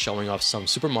at least showing off some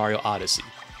Super Mario Odyssey.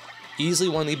 Easily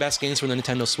one of the best games for the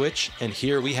Nintendo Switch, and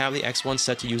here we have the X1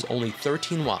 set to use only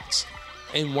 13 watts.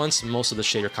 And once most of the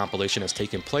shader compilation has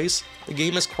taken place, the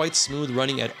game is quite smooth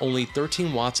running at only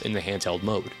 13 watts in the handheld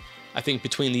mode. I think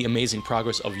between the amazing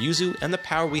progress of Yuzu and the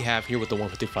power we have here with the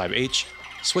 155H,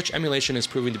 Switch emulation is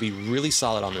proving to be really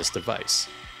solid on this device.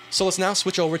 So let's now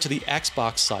switch over to the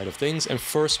Xbox side of things, and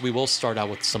first we will start out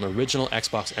with some original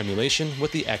Xbox emulation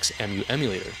with the XEMU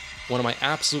emulator. One of my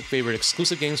absolute favorite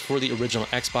exclusive games for the original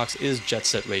Xbox is Jet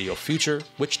Set Radio Future,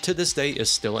 which to this day is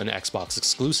still an Xbox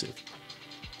exclusive.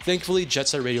 Thankfully, Jet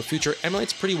Set Radio Future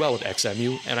emulates pretty well with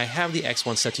XEMU, and I have the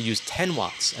X1 set to use 10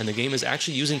 watts, and the game is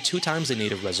actually using 2 times the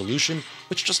native resolution,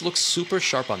 which just looks super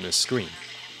sharp on this screen.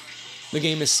 The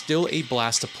game is still a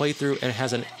blast to play through and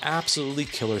has an absolutely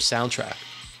killer soundtrack.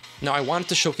 Now, I wanted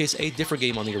to showcase a different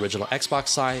game on the original Xbox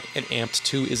side, and Amped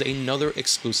 2 is another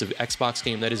exclusive Xbox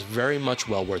game that is very much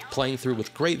well worth playing through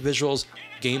with great visuals,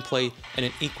 gameplay, and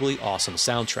an equally awesome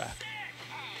soundtrack.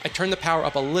 I turned the power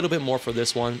up a little bit more for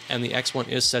this one, and the X1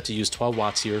 is set to use 12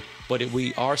 watts here, but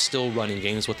we are still running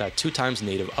games with that 2 times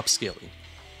native upscaling.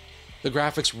 The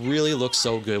graphics really look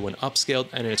so good when upscaled,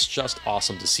 and it's just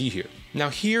awesome to see here. Now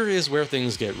here is where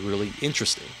things get really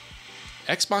interesting.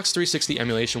 Xbox 360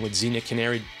 emulation with Xenia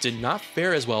Canary did not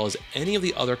fare as well as any of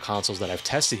the other consoles that I've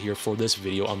tested here for this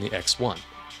video on the X1.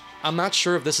 I'm not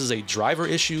sure if this is a driver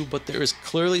issue, but there is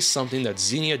clearly something that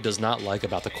Xenia does not like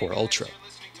about the Core Ultra.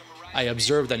 I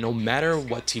observed that no matter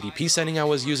what TDP setting I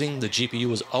was using, the GPU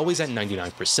was always at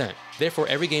 99%. Therefore,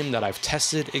 every game that I've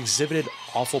tested exhibited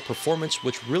awful performance,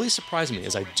 which really surprised me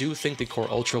as I do think the Core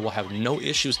Ultra will have no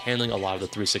issues handling a lot of the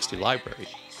 360 library.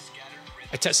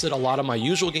 I tested a lot of my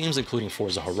usual games including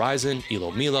Forza Horizon,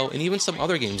 Elo Milo, and even some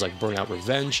other games like Burnout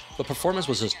Revenge, but performance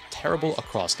was just terrible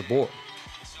across the board.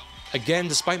 Again,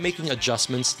 despite making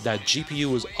adjustments, that GPU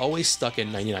was always stuck at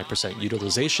 99%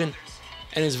 utilization,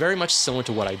 and is very much similar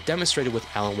to what I demonstrated with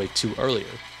Alan Wake 2 earlier.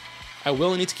 I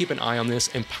will need to keep an eye on this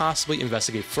and possibly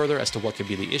investigate further as to what could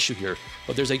be the issue here,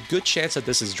 but there's a good chance that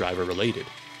this is driver related.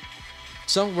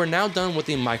 So we're now done with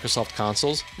the Microsoft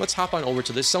consoles, let's hop on over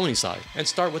to the Sony side and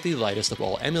start with the lightest of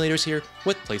all emulators here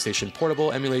with PlayStation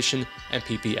Portable Emulation and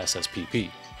PPSSPP.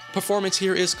 Performance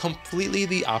here is completely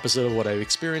the opposite of what I've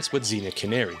experienced with Xenia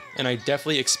Canary, and I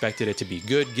definitely expected it to be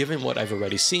good given what I've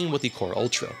already seen with the Core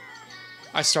Ultra.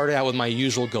 I started out with my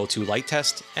usual go-to light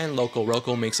test, and Loco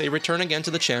Roco makes a return again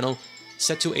to the channel,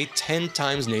 set to a 10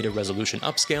 times native resolution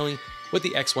upscaling, with the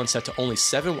X1 set to only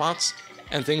 7 watts,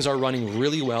 and things are running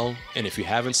really well, and if you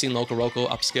haven't seen Loco Roco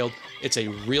upscaled, it's a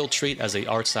real treat as the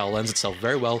art style lends itself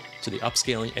very well to the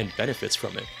upscaling and benefits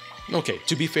from it. Okay,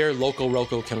 to be fair, Loco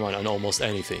Roco can run on almost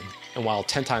anything, and while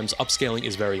 10 times upscaling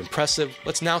is very impressive,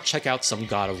 let's now check out some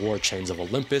God of War Chains of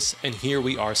Olympus, and here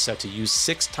we are set to use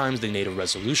 6 times the native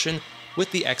resolution,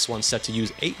 with the X1 set to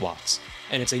use 8 watts,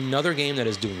 and it's another game that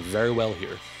is doing very well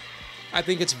here. I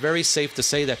think it's very safe to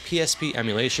say that PSP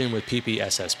emulation with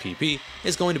PPSSPP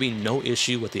is going to be no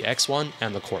issue with the X1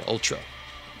 and the Core Ultra.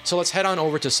 So let's head on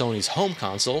over to Sony's home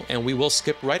console, and we will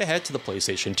skip right ahead to the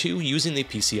PlayStation 2 using the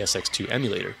PCSX2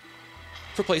 emulator.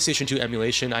 For PlayStation 2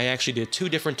 emulation, I actually did 2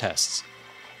 different tests.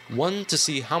 One to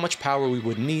see how much power we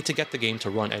would need to get the game to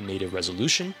run at native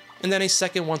resolution, and then a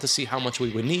second one to see how much we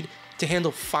would need to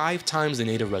handle 5 times the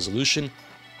native resolution,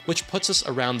 which puts us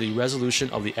around the resolution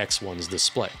of the X1's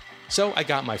display. So I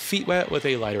got my feet wet with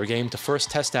a lighter game to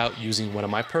first test out using one of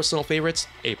my personal favorites,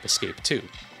 Ape Escape 2.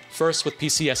 First, with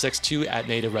PCSX2 at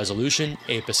native resolution,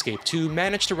 Ape Escape 2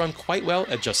 managed to run quite well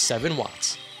at just 7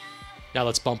 watts. Now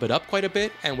let's bump it up quite a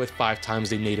bit, and with 5 times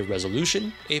the native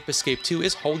resolution, Ape Escape 2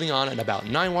 is holding on at about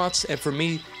 9 watts, and for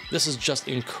me, this is just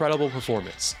incredible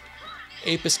performance.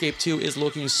 Ape Escape 2 is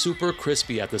looking super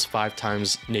crispy at this 5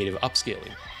 times native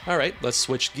upscaling. Alright, let's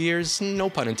switch gears, no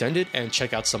pun intended, and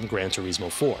check out some Gran Turismo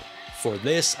 4. For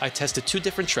this, I tested 2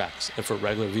 different tracks, and for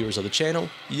regular viewers of the channel,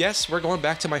 yes, we're going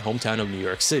back to my hometown of New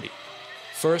York City.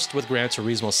 First, with Gran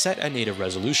Turismo set at native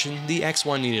resolution, the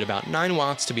X1 needed about 9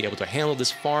 watts to be able to handle this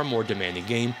far more demanding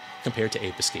game compared to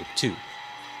Ape Escape 2.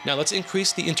 Now let's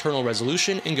increase the internal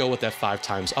resolution and go with that 5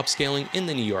 times upscaling in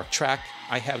the New York track.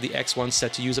 I have the X1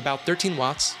 set to use about 13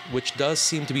 watts, which does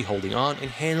seem to be holding on and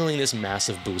handling this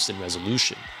massive boost in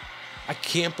resolution. I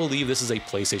can't believe this is a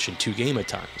PlayStation 2 game at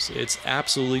times, it's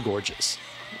absolutely gorgeous.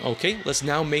 Okay, let's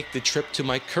now make the trip to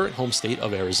my current home state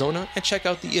of Arizona and check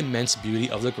out the immense beauty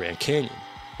of the Grand Canyon.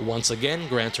 Once again,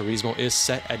 Gran Turismo is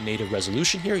set at native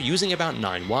resolution here using about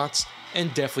 9 watts,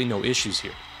 and definitely no issues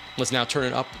here. Let's now turn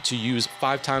it up to use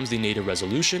 5 times the native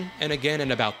resolution, and again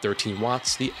at about 13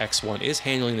 watts, the X1 is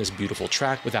handling this beautiful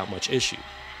track without much issue.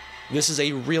 This is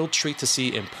a real treat to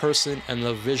see in person, and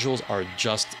the visuals are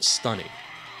just stunning.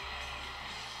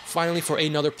 Finally, for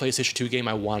another PlayStation 2 game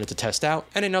I wanted to test out,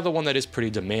 and another one that is pretty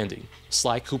demanding.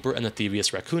 Sly Cooper and the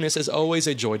Thievius Raccoonus is always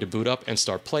a joy to boot up and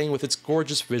start playing with its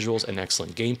gorgeous visuals and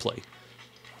excellent gameplay.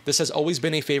 This has always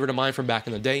been a favorite of mine from back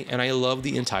in the day, and I love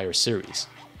the entire series.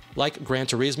 Like Gran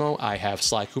Turismo, I have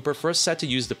Sly Cooper first set to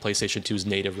use the PlayStation 2's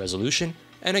native resolution,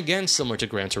 and again, similar to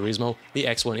Gran Turismo, the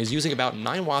X1 is using about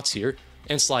 9 watts here,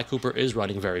 and Sly Cooper is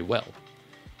running very well.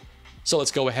 So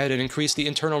let's go ahead and increase the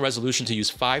internal resolution to use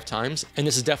 5 times, and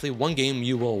this is definitely one game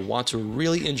you will want to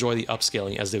really enjoy the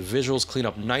upscaling as the visuals clean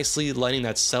up nicely, letting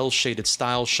that cel-shaded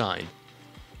style shine.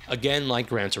 Again, like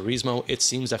Gran Turismo, it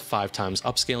seems that 5 times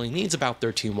upscaling needs about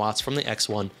 13 watts from the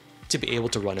X1 to be able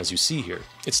to run as you see here.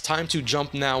 It's time to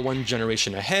jump now one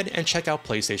generation ahead and check out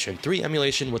PlayStation 3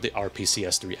 emulation with the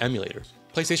RPCS3 emulator.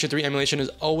 PlayStation 3 emulation is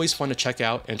always fun to check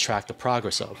out and track the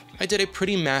progress of. I did a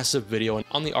pretty massive video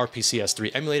on the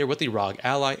RPCS3 emulator with the ROG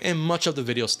Ally, and much of the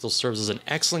video still serves as an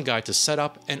excellent guide to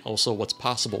setup and also what's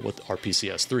possible with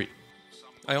RPCS3.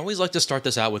 I always like to start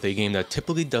this out with a game that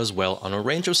typically does well on a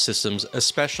range of systems,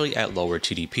 especially at lower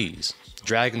TDPs.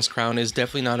 Dragon's Crown is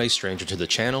definitely not a stranger to the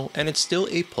channel, and it's still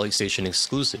a PlayStation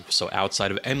exclusive, so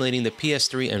outside of emulating the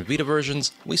PS3 and Vita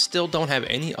versions, we still don't have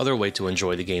any other way to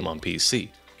enjoy the game on PC.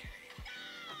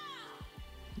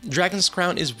 Dragon's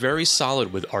Crown is very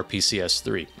solid with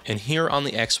RPCS3, and here on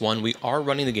the X1 we are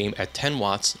running the game at 10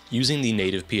 watts using the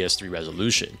native PS3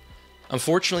 resolution.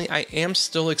 Unfortunately, I am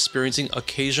still experiencing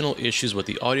occasional issues with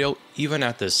the audio even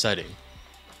at this setting.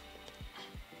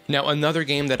 Now, another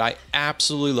game that I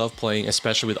absolutely love playing,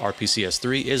 especially with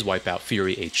RPCS3, is Wipeout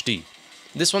Fury HD.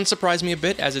 This one surprised me a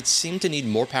bit as it seemed to need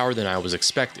more power than I was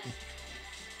expecting.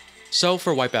 So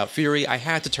for Wipeout Fury, I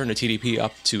had to turn the TDP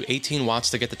up to 18 watts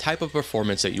to get the type of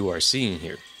performance that you are seeing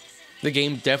here. The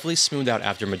game definitely smoothed out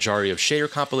after majority of shader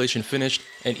compilation finished,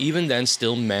 and even then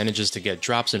still manages to get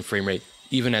drops in frame rate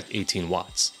even at 18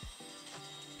 watts.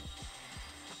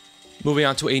 Moving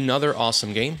on to another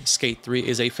awesome game, Skate 3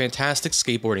 is a fantastic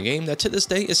skateboarding game that to this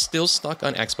day is still stuck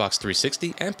on Xbox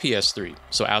 360 and PS3,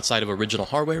 so outside of original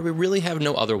hardware we really have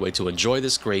no other way to enjoy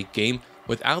this great game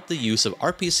without the use of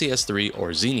RPCS3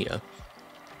 or Xenia.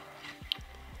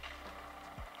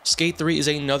 Skate 3 is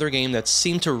another game that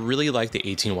seemed to really like the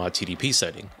 18 watt TDP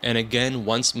setting, and again,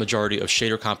 once majority of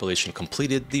shader compilation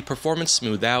completed, the performance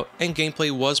smoothed out and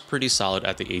gameplay was pretty solid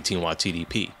at the 18 watt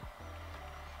TDP.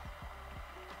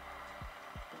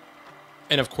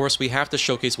 And of course, we have to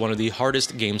showcase one of the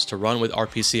hardest games to run with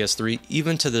RPCS3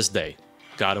 even to this day.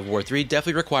 God of War 3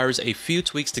 definitely requires a few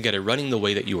tweaks to get it running the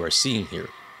way that you are seeing here.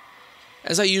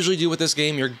 As I usually do with this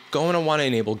game, you're going to want to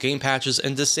enable game patches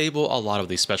and disable a lot of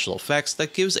the special effects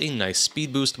that gives a nice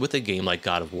speed boost with a game like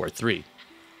God of War 3.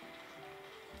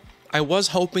 I was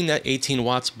hoping that 18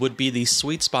 watts would be the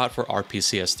sweet spot for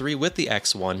RPCS3 with the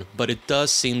X1, but it does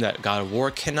seem that God of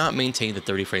War cannot maintain the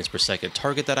 30 frames per second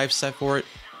target that I've set for it,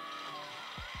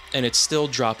 and it's still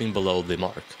dropping below the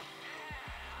mark.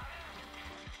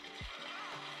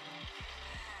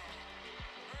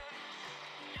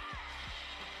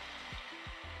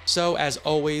 So as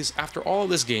always, after all of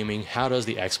this gaming, how does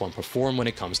the X1 perform when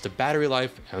it comes to battery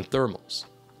life and thermals?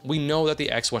 We know that the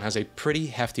X1 has a pretty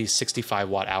hefty 65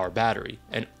 watt-hour battery,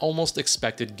 and almost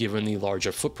expected given the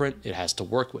larger footprint it has to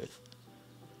work with.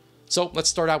 So let's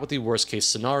start out with the worst case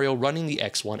scenario, running the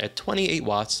X1 at 28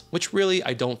 watts, which really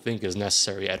I don't think is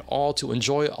necessary at all to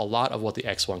enjoy a lot of what the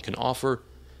X1 can offer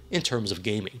in terms of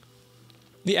gaming.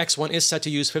 The X1 is set to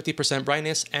use 50%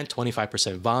 brightness and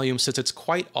 25% volume since it's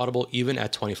quite audible even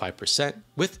at 25%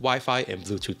 with Wi-Fi and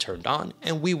Bluetooth turned on,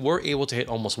 and we were able to hit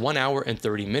almost 1 hour and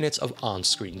 30 minutes of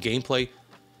on-screen gameplay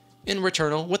in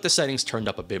Returnal with the settings turned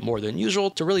up a bit more than usual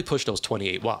to really push those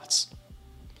 28 watts.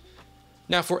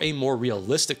 Now for a more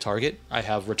realistic target, I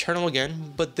have Returnal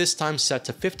again, but this time set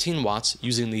to 15 watts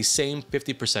using the same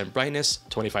 50% brightness,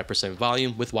 25%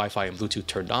 volume with Wi-Fi and Bluetooth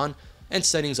turned on, and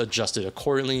settings adjusted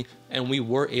accordingly, and we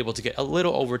were able to get a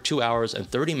little over 2 hours and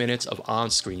 30 minutes of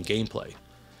on-screen gameplay.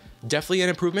 Definitely an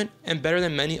improvement, and better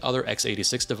than many other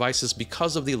x86 devices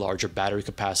because of the larger battery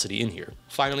capacity in here.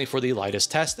 Finally, for the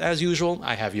lightest test, as usual,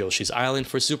 I have Yoshi's Island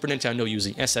for Super Nintendo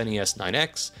using SNES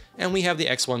 9X, and we have the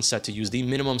X1 set to use the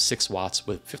minimum 6 watts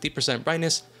with 50%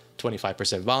 brightness,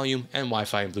 25% volume, and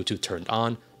Wi-Fi and Bluetooth turned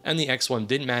on, and the X1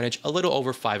 did manage a little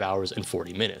over 5 hours and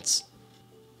 40 minutes.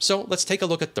 So let's take a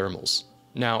look at thermals.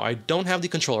 Now, I don't have the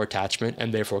controller attachment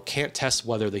and therefore can't test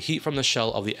whether the heat from the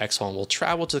shell of the X1 will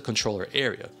travel to the controller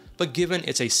area, but given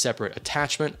it's a separate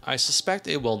attachment, I suspect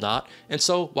it will not, and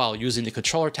so while using the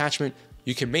controller attachment,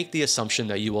 you can make the assumption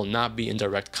that you will not be in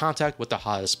direct contact with the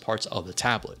hottest parts of the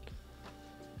tablet.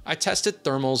 I tested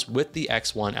thermals with the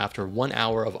X1 after 1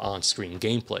 hour of on-screen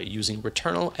gameplay using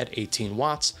Returnal at 18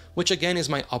 watts, which again is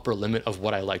my upper limit of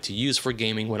what I like to use for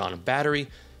gaming when on a battery,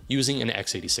 using an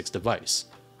x86 device.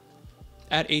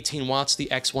 At 18 watts, the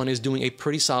X1 is doing a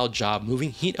pretty solid job moving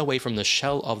heat away from the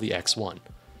shell of the X1.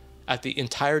 At the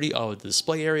entirety of the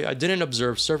display area, I didn't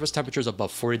observe surface temperatures above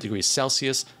 40 degrees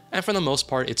Celsius, and for the most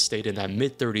part it stayed in that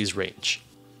mid-30s range.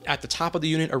 At the top of the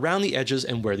unit, around the edges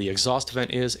and where the exhaust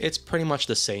vent is, it's pretty much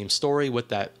the same story with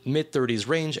that mid-30s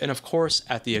range, and of course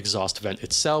at the exhaust vent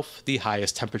itself, the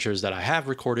highest temperatures that I have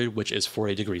recorded, which is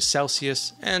 40 degrees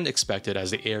Celsius, and expected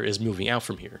as the air is moving out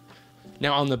from here.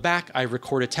 Now on the back, I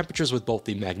recorded temperatures with both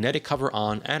the magnetic cover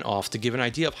on and off to give an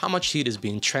idea of how much heat is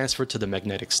being transferred to the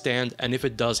magnetic stand and if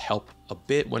it does help a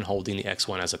bit when holding the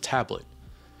X1 as a tablet.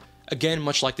 Again,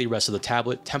 much like the rest of the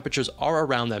tablet, temperatures are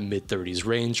around that mid-30s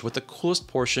range, with the coolest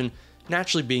portion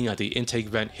naturally being at the intake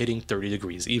vent hitting 30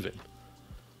 degrees even.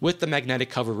 With the magnetic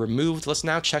cover removed, let's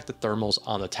now check the thermals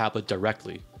on the tablet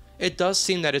directly. It does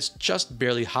seem that it's just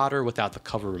barely hotter without the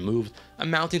cover removed,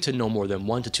 amounting to no more than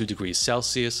 1 to 2 degrees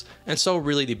Celsius, and so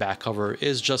really the back cover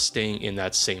is just staying in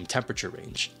that same temperature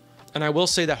range. And I will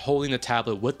say that holding the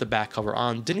tablet with the back cover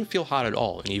on didn't feel hot at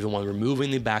all, and even when removing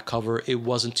the back cover, it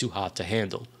wasn't too hot to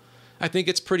handle. I think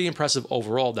it's pretty impressive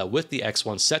overall that with the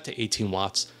X1 set to 18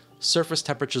 watts, surface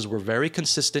temperatures were very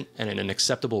consistent and in an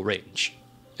acceptable range.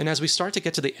 And as we start to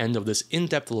get to the end of this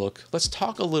in-depth look, let's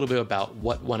talk a little bit about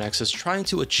what One X is trying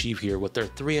to achieve here with their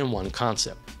 3-in-1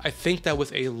 concept. I think that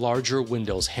with a larger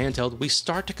Windows handheld, we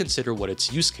start to consider what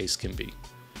its use case can be.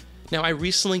 Now, I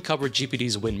recently covered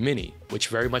GPD's Win Mini, which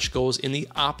very much goes in the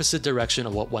opposite direction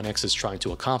of what One X is trying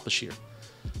to accomplish here.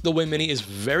 The Win Mini is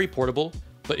very portable,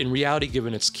 but in reality,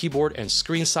 given its keyboard and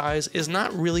screen size, is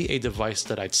not really a device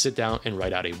that I'd sit down and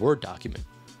write out a Word document.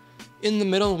 In the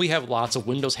middle, we have lots of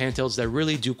Windows handhelds that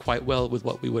really do quite well with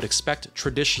what we would expect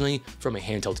traditionally from a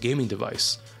handheld gaming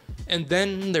device. And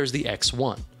then there's the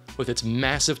X1. With its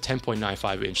massive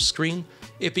 10.95-inch screen,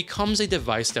 it becomes a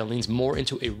device that leans more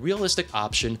into a realistic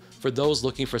option for those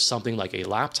looking for something like a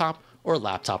laptop or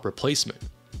laptop replacement.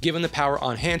 Given the power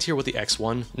on hand here with the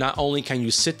X1, not only can you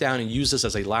sit down and use this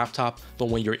as a laptop, but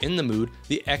when you're in the mood,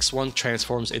 the X1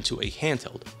 transforms into a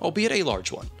handheld, albeit a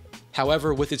large one.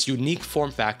 However, with its unique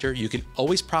form factor, you can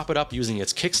always prop it up using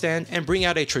its kickstand and bring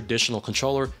out a traditional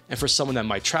controller, and for someone that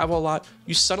might travel a lot,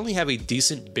 you suddenly have a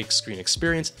decent big screen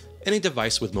experience and a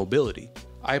device with mobility.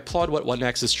 I applaud what One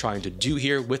X is trying to do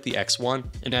here with the X1,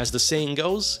 and as the saying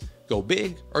goes, go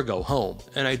big or go home,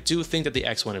 and I do think that the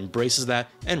X1 embraces that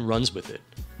and runs with it.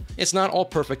 It's not all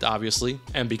perfect obviously,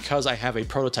 and because I have a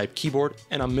prototype keyboard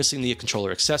and I'm missing the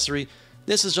controller accessory,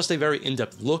 this is just a very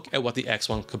in-depth look at what the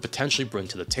X1 could potentially bring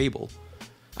to the table.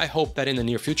 I hope that in the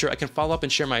near future I can follow up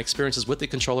and share my experiences with the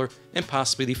controller and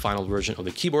possibly the final version of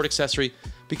the keyboard accessory,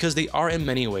 because they are in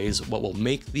many ways what will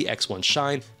make the X1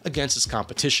 shine against its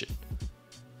competition.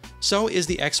 So is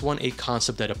the X1 a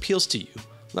concept that appeals to you?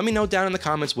 Let me know down in the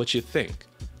comments what you think.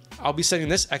 I'll be sending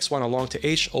this X1 along to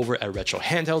H over at Retro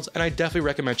Handhelds, and I definitely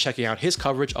recommend checking out his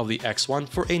coverage of the X1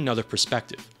 for another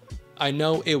perspective. I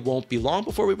know it won't be long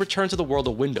before we return to the world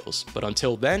of Windows, but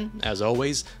until then, as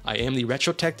always, I am the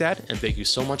Retro Tech Dad, and thank you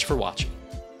so much for watching.